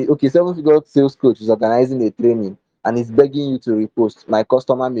see the okay, 7-figure sales coach is organizing a training and is begging you to repost. My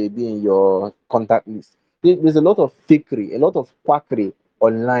customer may be in your contact list. There's a lot of fakery, a lot of quackery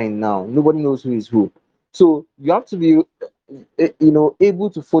online now. Nobody knows who is who. So you have to be able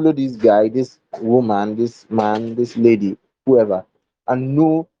to follow this guy, this woman, this man, this lady, whoever, and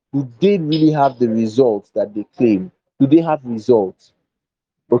know, do they really have the results that they claim? Do they have results?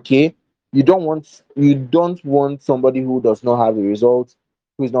 Okay, you don't want somebody who does not have a result,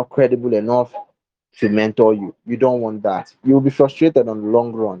 who is not credible enough to mentor you. You don't want that. You'll be frustrated on the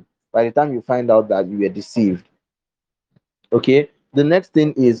long run by the time you find out that you were deceived. Okay, the next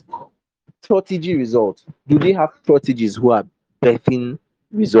thing is strategy results. Do they have strategies who are birthing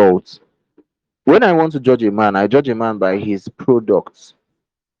results? When I want to judge a man, I judge a man by his products,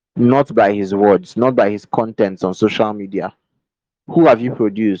 not by his words, not by his contents on social media. Who have you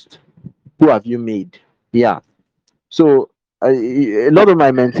produced? Who have you made? Yeah. So a lot of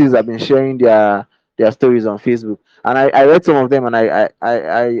my mentees have been sharing their stories on Facebook, and I read some of them, and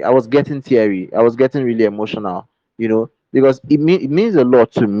I was getting teary. I was getting really emotional, because it means a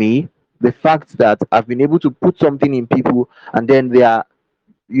lot to me, the fact that I've been able to put something in people, and then they are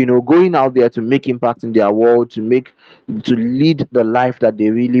going out there to make impact in their world, to lead the life that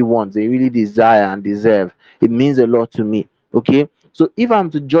they really want, they really desire and deserve. It means a lot to me. Okay, so if I'm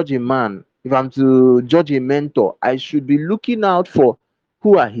to judge a man, if I'm to judge a mentor, I should be looking out for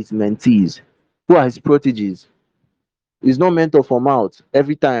who are his mentees, who are his proteges. It's not mentor from out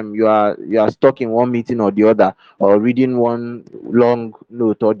every time you are stuck in one meeting or the other, or reading one long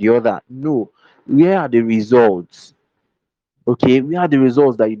note or the other. No, where are the results? Okay, where are the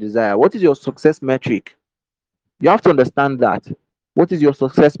results that you desire? What is your success metric? You have to understand that. What is your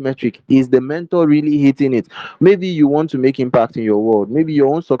success metric? Is the mentor really hitting it? Maybe you want to make impact in your world. Maybe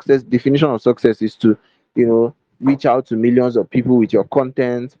your own success definition of success is to, reach out to millions of people with your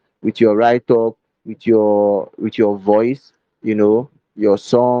content, with your write-up, with your voice, your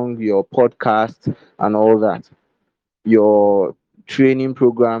song, your podcast, and all that, your training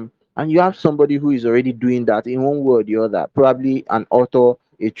program, and you have somebody who is already doing that in one way or the other, probably an author,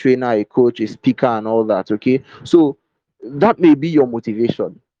 a trainer, a coach, a speaker, and all that. Okay, so that may be your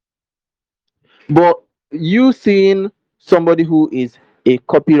motivation. But you seeing somebody who is a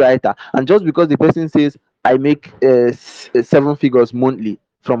copywriter, and just because the person says, I make 7 figures monthly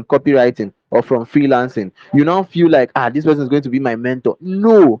from copywriting or from freelancing, you now feel like, this person is going to be my mentor.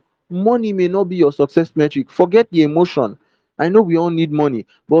 No, money may not be your success metric. Forget the emotion. I know we all need money,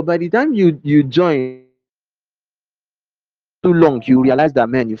 but by the time you join, too long, you realize that,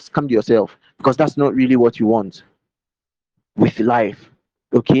 man, you've scammed yourself, because that's not really what you want with life.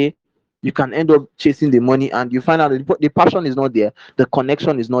 Okay, You can end up chasing the money and you find out that the passion is not there, the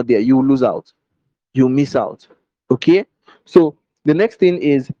connection is not there. You lose out, you miss out. Okay. So the next thing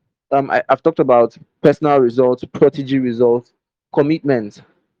is, I've talked about personal results, prodigy results, commitment.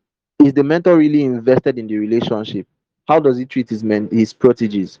 Is the mentor really invested in the relationship? How does he treat his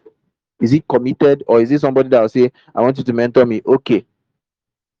proteges? Is he committed, or is he somebody that will say, I want you to mentor me? Okay.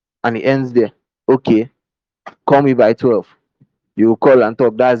 And it ends there. Okay. Call me by 12. You will call and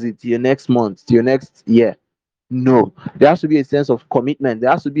talk. That's it. Till your next month, till your next year. No. There has to be a sense of commitment. There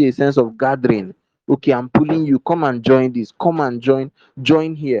has to be a sense of gathering. Okay, I'm pulling you. Come and join this. Come and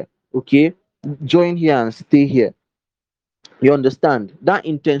join here. Okay. Join here and stay here. You understand? That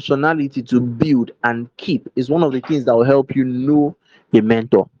intentionality to build and keep is one of the things that will help you know a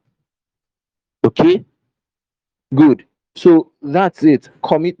mentor. Okay, good. So that's it.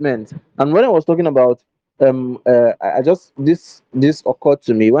 Commitment. And when I was talking about I just this occurred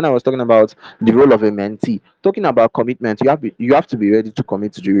to me when I was talking about the role of a mentee. Talking about commitment, you have to be ready to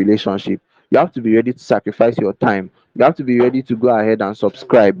commit to the relationship. You have to be ready to sacrifice your time. You have to be ready to go ahead and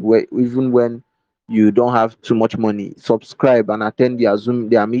subscribe even when you don't have too much money. Subscribe and attend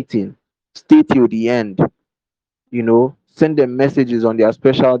their meeting. Stay till the end. Send them messages on their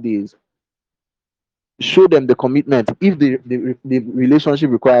special days. Show them the commitment. If the relationship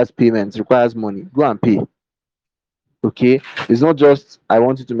requires payments, requires money, go and pay. Okay, it's not just I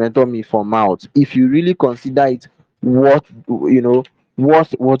want you to mentor me for mouth. If you really consider it, what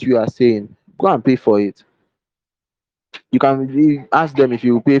what you are saying, go and pay for it. You can really ask them if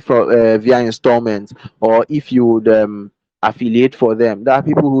you pay for via installment, or if you would affiliate for them. There are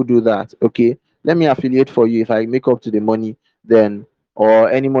people who do that. Okay, let me affiliate for you. If I make up to the money, then, or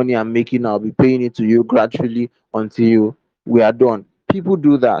any money I'm making, I'll be paying it to you gradually until we are done. People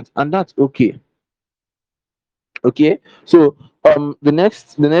do that, and that's okay. Okay, so the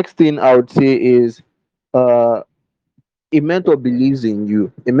next thing I would say is, uh a mentor believes in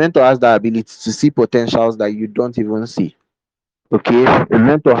you. A mentor has the ability to see potentials that you don't even see. Okay, a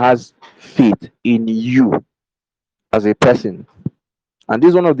mentor has faith in you as a person, and this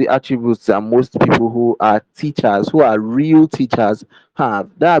is one of the attributes that most people who are teachers, who are real teachers, have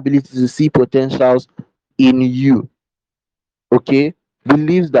that ability to see potentials in you. Okay,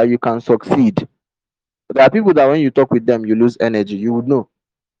 believes that you can succeed. There are people that when you talk with them, you lose energy. You would know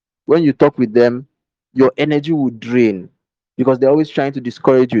when you talk with them, your energy will drain because they're always trying to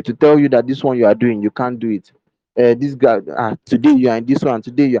discourage you, to tell you that this one you are doing, you can't do it. This guy, today you are in this one,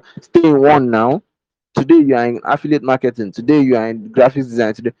 today you are stay in one now. Today you are in affiliate marketing, today you are in graphics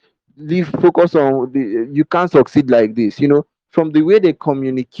design, today leave focus on you can't succeed like this. From the way they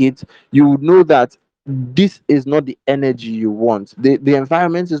communicate, you would know that this is not the energy you want. The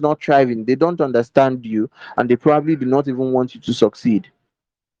environment is not thriving, they don't understand you, and they probably do not even want you to succeed.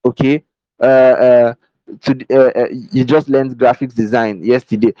 Okay, you just learned graphics design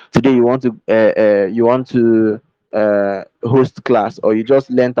yesterday, today you want to host class, or you just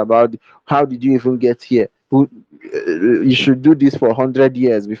learned about how did you even get here, you should do this for 100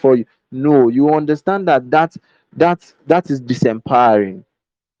 years before you no you understand that is disempowering.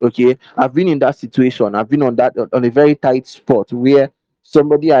 Okay, I've been in that situation. I've been on a very tight spot where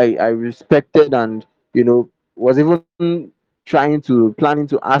somebody I respected and was even planning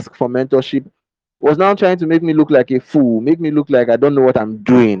to ask for mentorship, was now trying to make me look like a fool, make me look like I don't know what I'm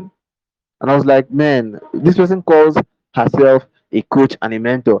doing. And I was like, man, this person calls herself a coach and a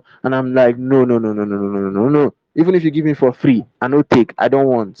mentor, and I'm like, no, no, no, no, no, no, no, no, no. Even if you give me for free, I no take, I don't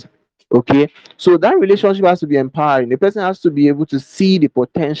want. Okay, so that relationship has to be empowering. The person has to be able to see the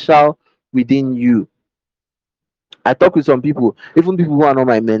potential within you. I talk with some people, even people who are not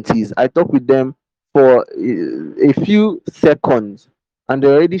my mentees. I talk with them for a few seconds, and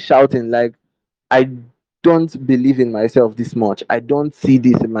they're already shouting like, I don't believe in myself this much. I don't see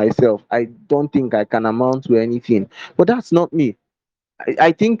this in myself. I don't think I can amount to anything. But that's not me.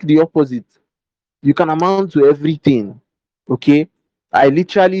 I think the opposite. You can amount to everything. Okay. I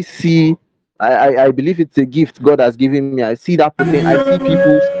literally see, I believe it's a gift God has given me. I see that potential. I see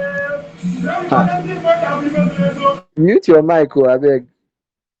people. Huh. Mute your mic, oh, I beg.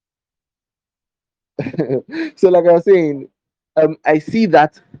 So like I was saying, I see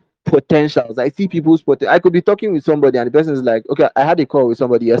that potentials. I see people's potential. I could be talking with somebody and the person is like, okay, I had a call with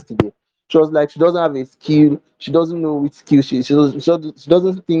somebody yesterday. She was like, she doesn't have a skill. She doesn't know which skill she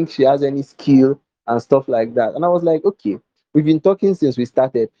doesn't think she has any skill and stuff like that. And I was like, okay, we've been talking since we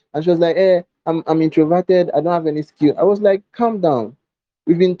started. And she was like, I'm introverted. I don't have any skill. I was like, calm down.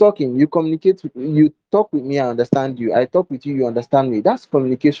 We've been talking. You talk with me, I understand you. I talk with you, you understand me. That's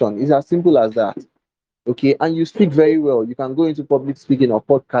communication. It's as simple as that. Okay, and you speak very well. You can go into public speaking or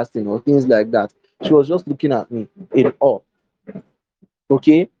podcasting or things like that. She was just looking at me in awe.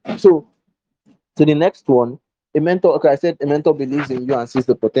 Okay, so to the next one, a mentor. Okay, I said a mentor believes in you and sees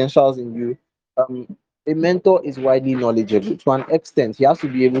the potentials in you. A mentor is widely knowledgeable to an extent. He has to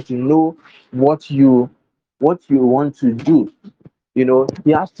be able to know what you want to do.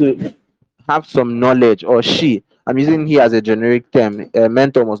 He has to have some knowledge, or she. I'm using he as a generic term. A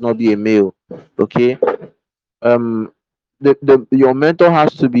mentor must not be a male. Okay. um your mentor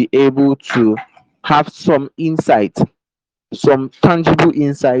has to be able to have some insight, some tangible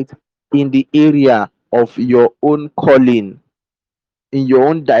insight in the area of your own calling, in your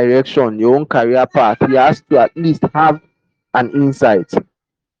own direction, your own career path. He has to at least have an insight.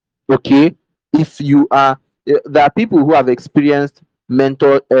 Okay. If you are There are people who have experienced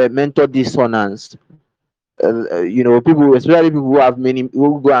mentor dissonance. People, especially people who have many,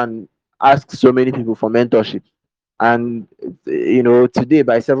 who go and ask so many people for mentorship, and today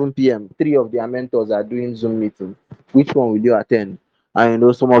by 7 p.m. three of their mentors are doing Zoom meeting. Which one will you attend?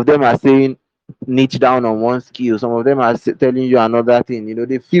 And some of them are saying niche down on one skill, some of them are telling you another thing.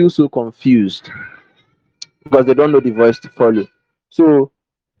 They feel so confused because they don't know the voice to follow. So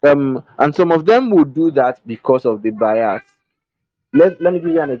and some of them will do that because of the bias. Let me give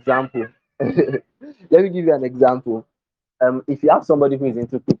you an example. Let me give you an example. If you have somebody who is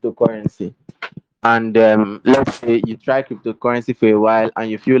into cryptocurrency, and let's say you try cryptocurrency for a while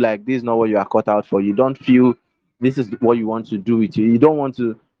and you feel like this is not what you are cut out for, you don't feel this is what you want to do with you don't want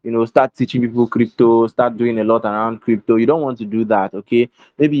to start teaching people crypto, start doing a lot around crypto. You don't want to do that. Okay,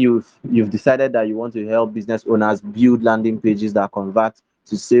 maybe you've decided that you want to help business owners build landing pages that convert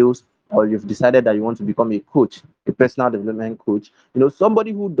to sales, or you've decided that you want to become a coach, a personal development coach.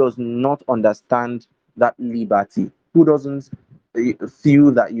 Somebody who does not understand that liberty, who doesn't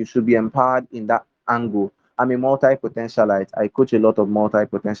feel that you should be empowered in that angle. I'm a multi-potentialite. I coach a lot of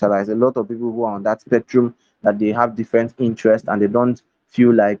multi-potentialites, a lot of people who are on that spectrum, that they have different interests and they don't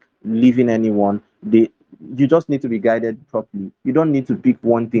feel like leaving anyone. You just need to be guided properly. You don't need to pick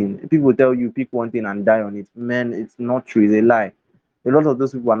one thing. People tell you pick one thing and die on it. Man, it's not true. It's a lie. A lot of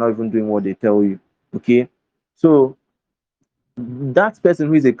those people are not even doing what they tell you. Okay. So that person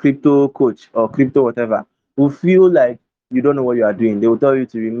who is a crypto coach or crypto whatever will feel like you don't know what you are doing. They will tell you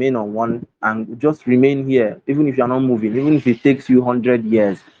to remain on one and just remain here, even if you're not moving, even if it takes you 100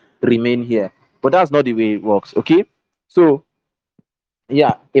 years, remain here. But that's not the way it works. Okay. So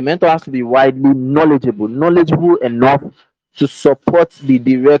yeah, a mentor has to be widely knowledgeable enough to support the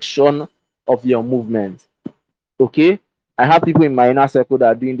direction of your movement. Okay. I have people in my inner circle that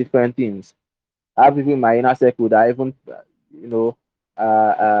are doing different things. I have people in my inner circle that are even, you know, uh,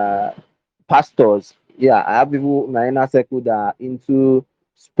 uh, pastors. Yeah, I have people in my inner circle that are into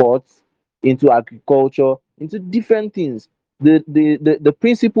sports, into agriculture, into different things. The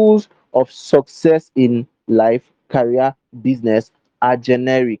principles of success in life, career, business are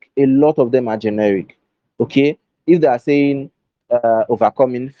generic. A lot of them are generic. Okay, if they are saying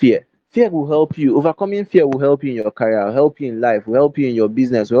overcoming fear, fear will help you. Overcoming fear will help you in your career, will help you in life, will help you in your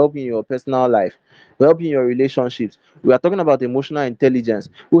business, will help you in your personal life, will help you in your relationships. We are talking about emotional intelligence,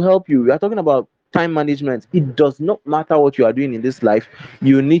 will help you. We are talking about time management. It does not matter what you are doing in this life,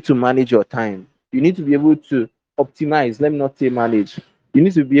 you need to manage your time. You need to be able to optimize. Let me not say manage. You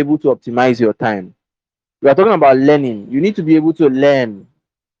need to be able to optimize your time. We are talking about learning. You need to be able to learn.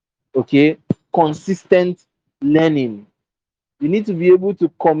 Okay, consistent learning. You need to be able to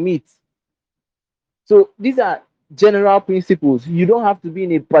commit. So these are general principles. You don't have to be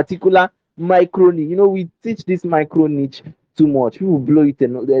in a particular micro niche. We teach this micro niche too much. People blow it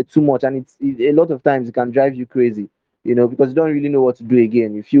too much, and a lot of times it can drive you crazy. Because you don't really know what to do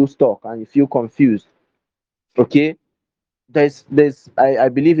again. You feel stuck and you feel confused. Okay, I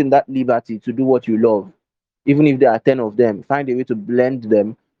believe in that liberty to do what you love, even if there are 10 of them. Find a way to blend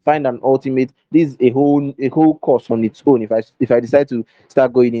them. Find an ultimate. This is a whole course on its own. If I decide to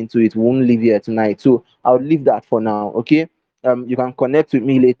start going into it, we won't leave here tonight. So I'll leave that for now. Okay. You can connect with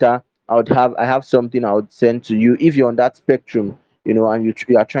me later. I have something I would send to you if you're on that spectrum, and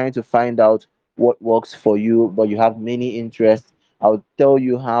you are trying to find out what works for you, but you have many interests. I'll tell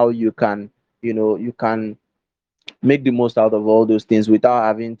you how you can make the most out of all those things without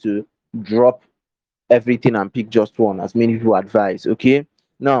having to drop everything and pick just one, as many people advise. Okay.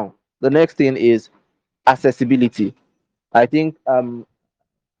 Now, the next thing is accessibility. I think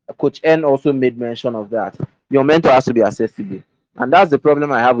Coach N also made mention of that. Your mentor has to be accessible. And that's the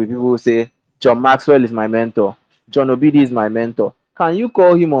problem I have with people who say, John Maxwell is my mentor, John Obidi is my mentor. Can you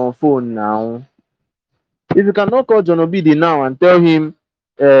call him on phone now? If you cannot call John Obidi now and tell him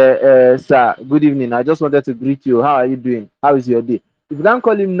Sir, good evening. I just wanted to greet you. How are you doing? How is your day? If you don't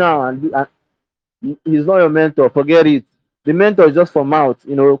call him now and he's not your mentor, forget it. The mentor is just for mouth,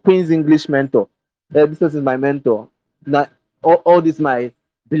 Queen's English mentor. This person is my mentor. Now, all these my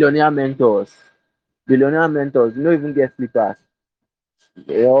billionaire mentors. Billionaire mentors, you don't even get slippers.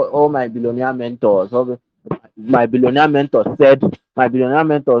 All my billionaire mentors, my billionaire mentor said, my billionaire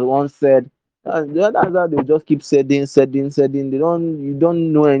mentor once said, that's how they just keep saying. You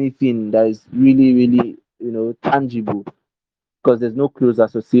don't know anything that is really, really, tangible because there's no close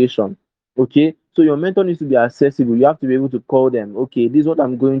association. Okay, so your mentor needs to be accessible. You have to be able to call them. Okay, this is what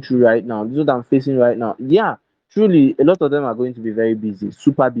I'm going through right now. This is what I'm facing right now. Yeah, truly, a lot of them are going to be very busy,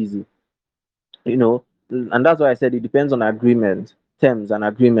 super busy, and that's why I said it depends on agreement, terms and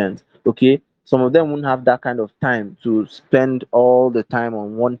agreement. Okay, some of them won't have that kind of time to spend all the time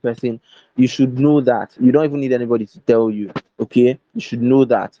on one person. You should know that. You don't even need anybody to tell you. Okay, you should know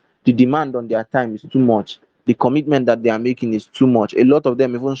that the demand on their time is too much. The commitment that they are making is too much. A lot of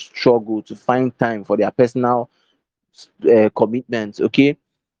them even struggle to find time for their personal commitments. Okay,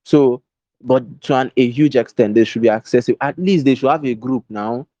 so but to a huge extent, they should be accessible. At least they should have a group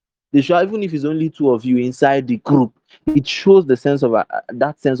now. They should, even if it's only two of you inside the group, it shows the sense of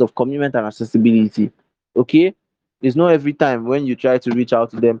that sense of commitment and accessibility. Okay, it's not every time when you try to reach out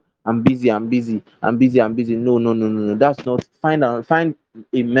to them. I'm busy. I'm busy. I'm busy. I'm busy. No, no, no, no, no. That's not. Find a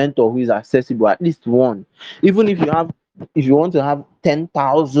mentor who is accessible. At least one. Even if you want to have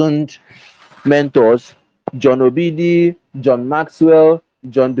 10,000 mentors, John Obidi, John Maxwell,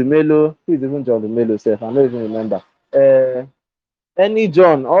 John Dumelo. Who is even John Dumelo self? I don't even remember. Uh, any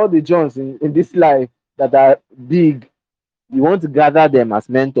John, all the Johns in this life that are big, you want to gather them as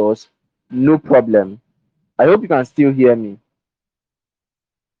mentors, no problem. I hope you can still hear me.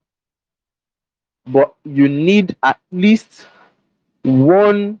 But you need at least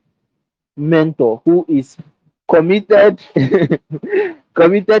one mentor who is committed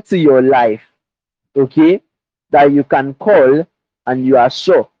committed to your life, okay, that you can call and you are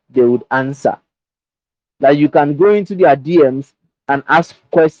sure they would answer, that you can go into their DMs and ask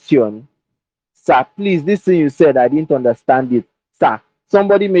question. Sir, please, this thing you said, I didn't understand it. Sir,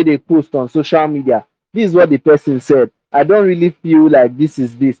 somebody made a post on social media. This is what the person said. I don't really feel like this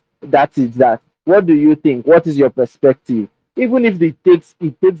is this, that is that. What do you think? What is your perspective? Even if it takes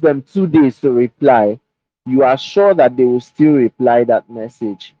them 2 days to reply, you are sure that they will still reply that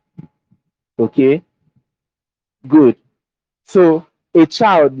message. Okay, good. So a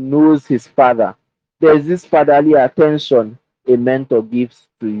child knows his father. There's this fatherly attention a mentor gives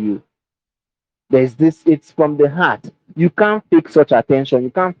to you. There's this, it's from the heart. You can't fake such attention.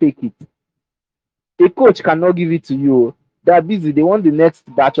 You can't fake it. A coach cannot give it to you. They're busy. They want the next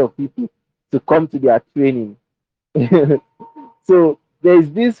batch of people to come to their training. So there's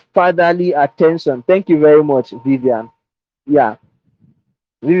this fatherly attention. Thank you very much, Vivian. Yeah,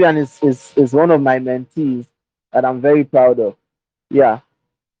 Vivian is one of my mentees that I'm very proud of. Yeah,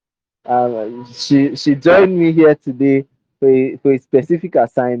 she joined me here today for a specific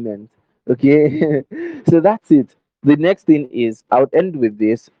assignment. Okay, so that's it. The next thing is I would end with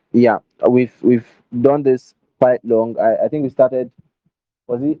this. Yeah, we've done this quite long. I think we started,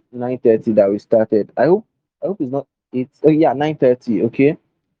 was it 9:30 that we started? I hope it's not 8. Oh yeah, 9:30. Okay,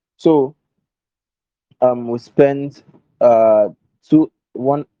 so we spent two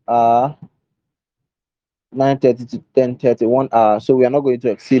 1 hour, 9:30 to 10:30, 1 hour. So we are not going to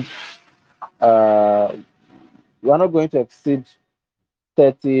exceed uh we are not going to exceed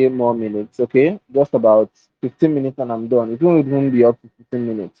 30 more minutes, okay? Just about 15 minutes and I'm done. It won't even be up to 15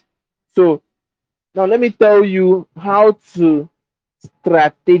 minutes. So now let me tell you how to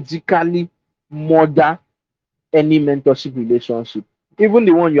strategically model any mentorship relationship, even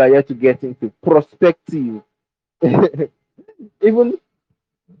the one you are here to get into, prospective, even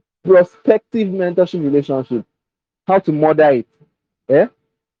prospective mentorship relationship, how to model it. Yeah?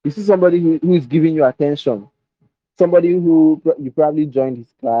 You see somebody who is giving you attention, somebody who you probably joined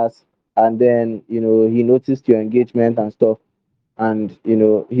his class and then he noticed your engagement and stuff, and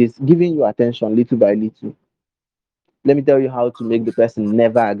he's giving you attention little by little. Let me tell you how to make the person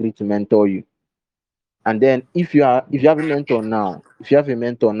never agree to mentor you. And then if you have a mentor now,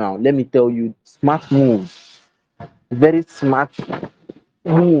 let me tell you, smart move, very smart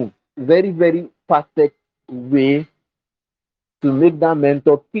move, very, very perfect way to make that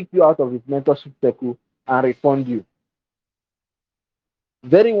mentor kick you out of his mentorship circle and refund you.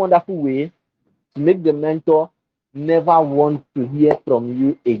 Very wonderful way to make the mentor never want to hear from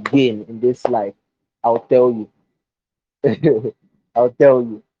you again in this life. I'll tell you. I'll tell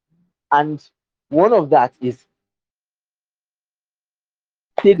you. And one of that is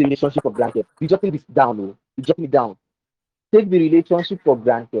take the relationship for granted. You're jotting this down, oh. You're jotting it down. Take the relationship for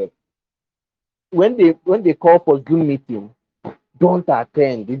granted. When they call for Zoom meeting, don't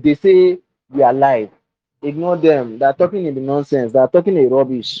attend. If they say we are live, ignore them. They're talking in the nonsense. They're talking a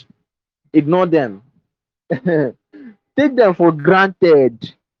rubbish. Ignore them. Take them for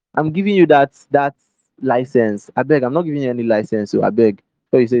granted. I'm giving you that license. I beg. I'm not giving you any license. So I beg.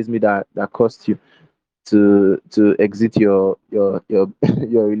 So you say it's me that cost you to exit your your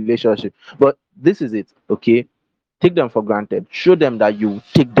relationship. But this is it. Okay, take them for granted. Show them that you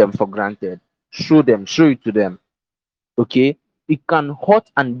take them for granted. Show them. Show it to them. Okay, it can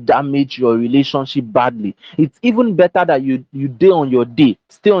hurt and damage your relationship badly. It's even better that you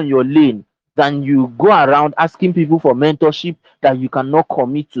stay on your lane, than you go around asking people for mentorship that you cannot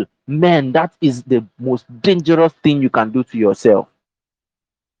commit to. Man, that is the most dangerous thing you can do to yourself.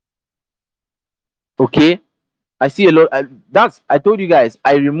 Okay, I see a lot. I told you guys,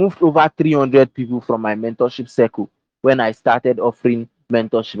 I removed over 300 people from my mentorship circle when I started offering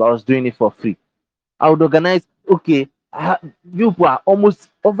mentorship. I was doing it for free. I would organize, okay, you are almost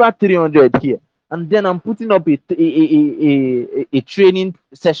over 300 here. And then I'm putting up a training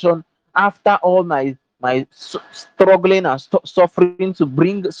session after all my struggling and suffering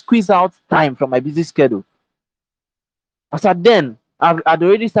to squeeze out time from my busy schedule. As at then, I'd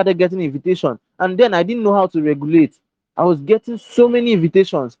already started getting invitation, and then I didn't know how to regulate. I was getting so many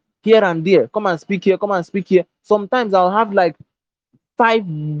invitations here and there. Come and speak here, come and speak here. Sometimes I'll have like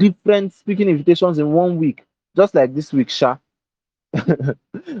 5 different speaking invitations in one week, just like this week, Sha.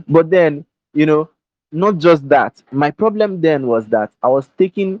 But then, you know, not just that. My problem then was that I was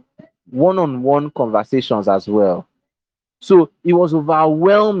taking one-on-one conversations as well. So it was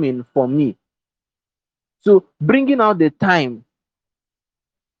overwhelming for me. So bringing out the time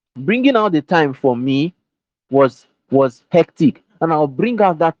for me was hectic. And I'll bring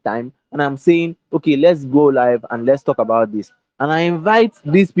out that time and I'm saying, okay, let's go live and let's talk about this. And I invite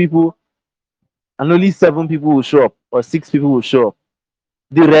these people, and only 7 people will show up or 6 people will show up.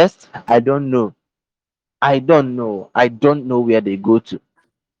 The rest, I don't know. I don't know where they go to.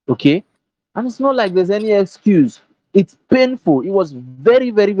 Okay. And it's not like there's any excuse. It's painful. It was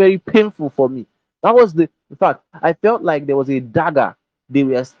very, very, very painful for me. That was in fact, I felt like there was a dagger they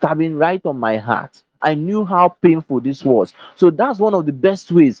were stabbing right on my heart. I knew how painful this was. So that's one of the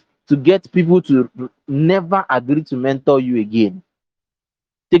best ways to get people to never agree to mentor you again.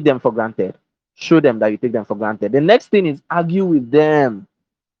 Take them for granted. Show them that you take them for granted. The next thing is argue with them.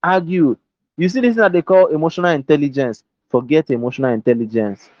 Argue. You see this thing that they call emotional intelligence. Forget emotional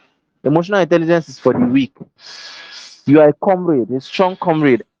intelligence. Emotional intelligence is for the weak. You are a comrade, a strong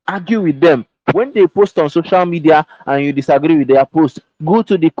comrade. Argue with them. When they post on social media and you disagree with their post, go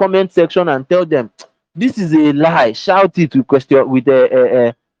to the comment section and tell them this is a lie. Shout it with question with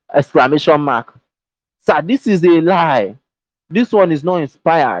a exclamation mark. Sir, this is a lie. This one is not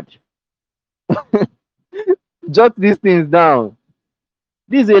inspired. Jot these things down.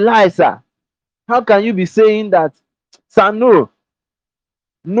 This is a lie, sir. How can you be saying that? Sir, no.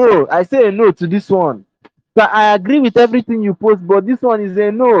 No, I say a no to this one. Sir, I agree with everything you post, but this one is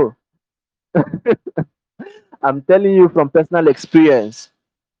a no. I'm telling you from personal experience.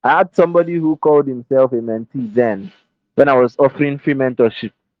 I had somebody who called himself a mentee then when I was offering free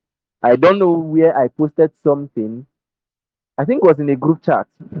mentorship. I don't know where I posted something. I think it was in a group chat.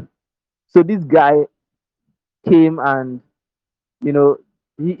 So this guy came and you know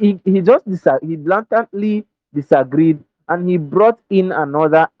he just he blatantly disagreed, and he brought in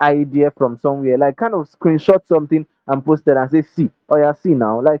another idea from somewhere, like kind of screenshot something and posted and say, see, oh yeah, see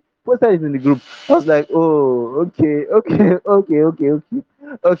now, like posted it in the group. I was like, oh, okay, okay, okay, okay, okay,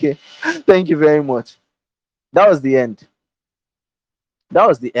 okay. Thank you very much. That was the end. That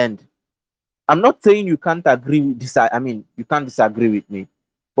was the end. I'm not saying you can't agree with this. I mean, you can't disagree with me,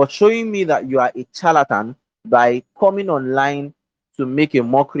 but showing me that you are a charlatan by coming online to make a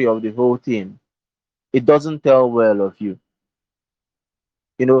mockery of the whole thing, it doesn't tell well of you.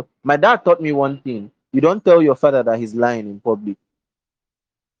 You know, my dad taught me one thing: you don't tell your father that he's lying in public.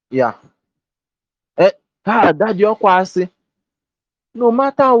 Yeah. Eh, dad, you're quasi. No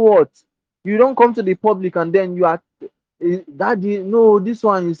matter what, you don't come to the public and then you are, daddy. No, this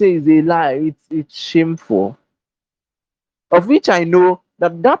one you say is a lie. It's shameful. Of which I know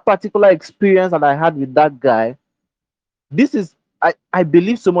that that particular experience that I had with that guy, this is I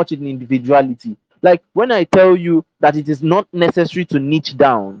believe so much in individuality. Like when I tell you that it is not necessary to niche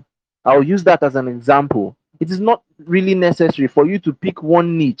down, I'll use that as an example. It is not really necessary for you to pick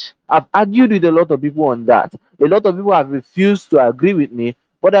one niche. I've argued with a lot of people on that. A lot of people have refused to agree with me,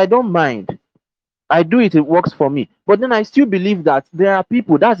 but I don't mind. I do it, it works for me. But then I still believe that there are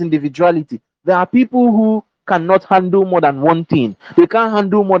people, that's individuality. There are people who cannot handle more than one thing. They can't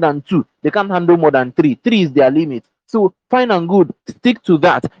handle more than two. They can't handle more than three. Three is their limit. So fine and good, stick to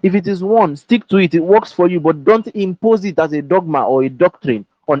that. If it is one, stick to it. It works for you, but don't impose it as a dogma or a doctrine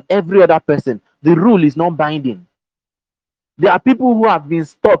on every other person. The rule is not binding. There are people who have been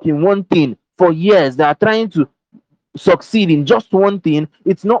stuck in one thing for years. They are trying to succeed in just one thing.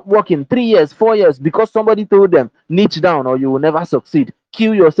 It's not working. 3 years, 4 years, because somebody told them niche down or you will never succeed.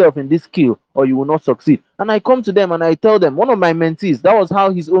 Kill yourself in this skill or you will not succeed. And I come to them and I tell them, one of my mentees, that was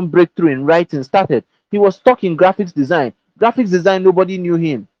how his own breakthrough in writing started. He was stuck in graphics design. Graphics design, nobody knew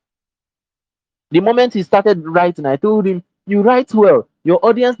him. The moment he started writing, I told him, you write well. Your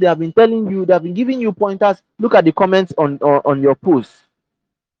audience, they have been telling you, they have been giving you pointers. Look at the comments on your posts.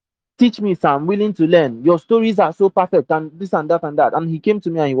 Teach me, sir. I'm willing to learn. Your stories are so perfect, and this and that and that. And he came to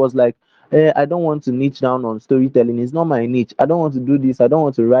me and he was like, I don't want to niche down on storytelling. It's not my niche. I don't want to do this. I don't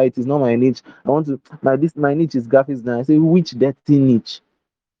want to write. It's not my niche. I want to my niche is graphics design. I say, which dirty niche?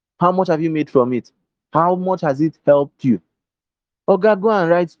 How much have you made from it? How much has it helped you? Oga, go and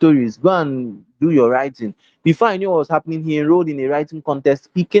write stories. Go and do your writing. Before I knew what was happening, he enrolled in a writing contest.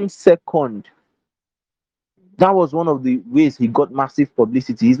 He came second. That was one of the ways he got massive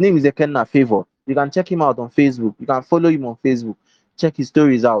publicity. His name is Ekenna Favor. You can check him out on Facebook. You can follow him on Facebook. Check his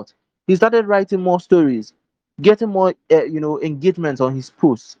stories out. He started writing more stories, getting more, engagement on his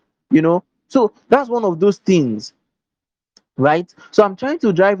posts. So that's one of those things, right? So I'm trying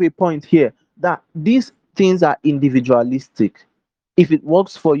to drive a point here that these things are individualistic. If it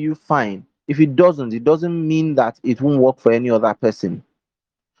works for you, fine. If it doesn't mean that it won't work for any other person.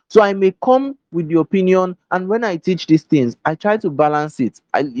 So I may come with the opinion, and when I teach these things, I try to balance it.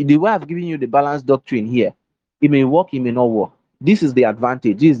 The way I've given you the balance doctrine here, it may work, it may not work. This is the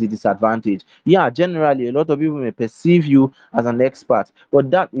advantage, this is the disadvantage. Yeah, generally, a lot of people may perceive you as an expert, but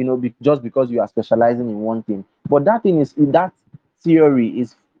that, just because you are specializing in one thing. But that theory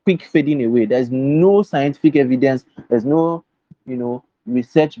is quick fading away. There's no scientific evidence, there's no,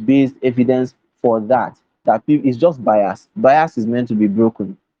 research based evidence for that. That it's just bias. Bias is meant to be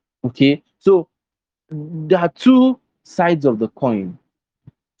broken. Okay, so there are two sides of the coin.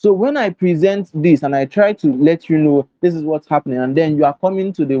 So when I present this and I try to let you know this is what's happening, and then you are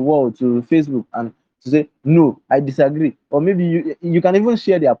coming to the world, to Facebook, and to say no, I disagree, or maybe you can even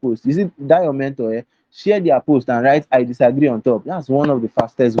share their post. You see that your mentor, share their post and write I disagree on top. That's one of the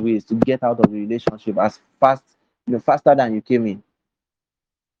fastest ways to get out of the relationship as fast, faster than you came in.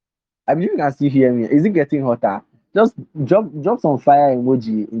 I believe you can still hear me. Is it getting hotter? Just drop some fire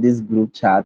emoji in this group chat.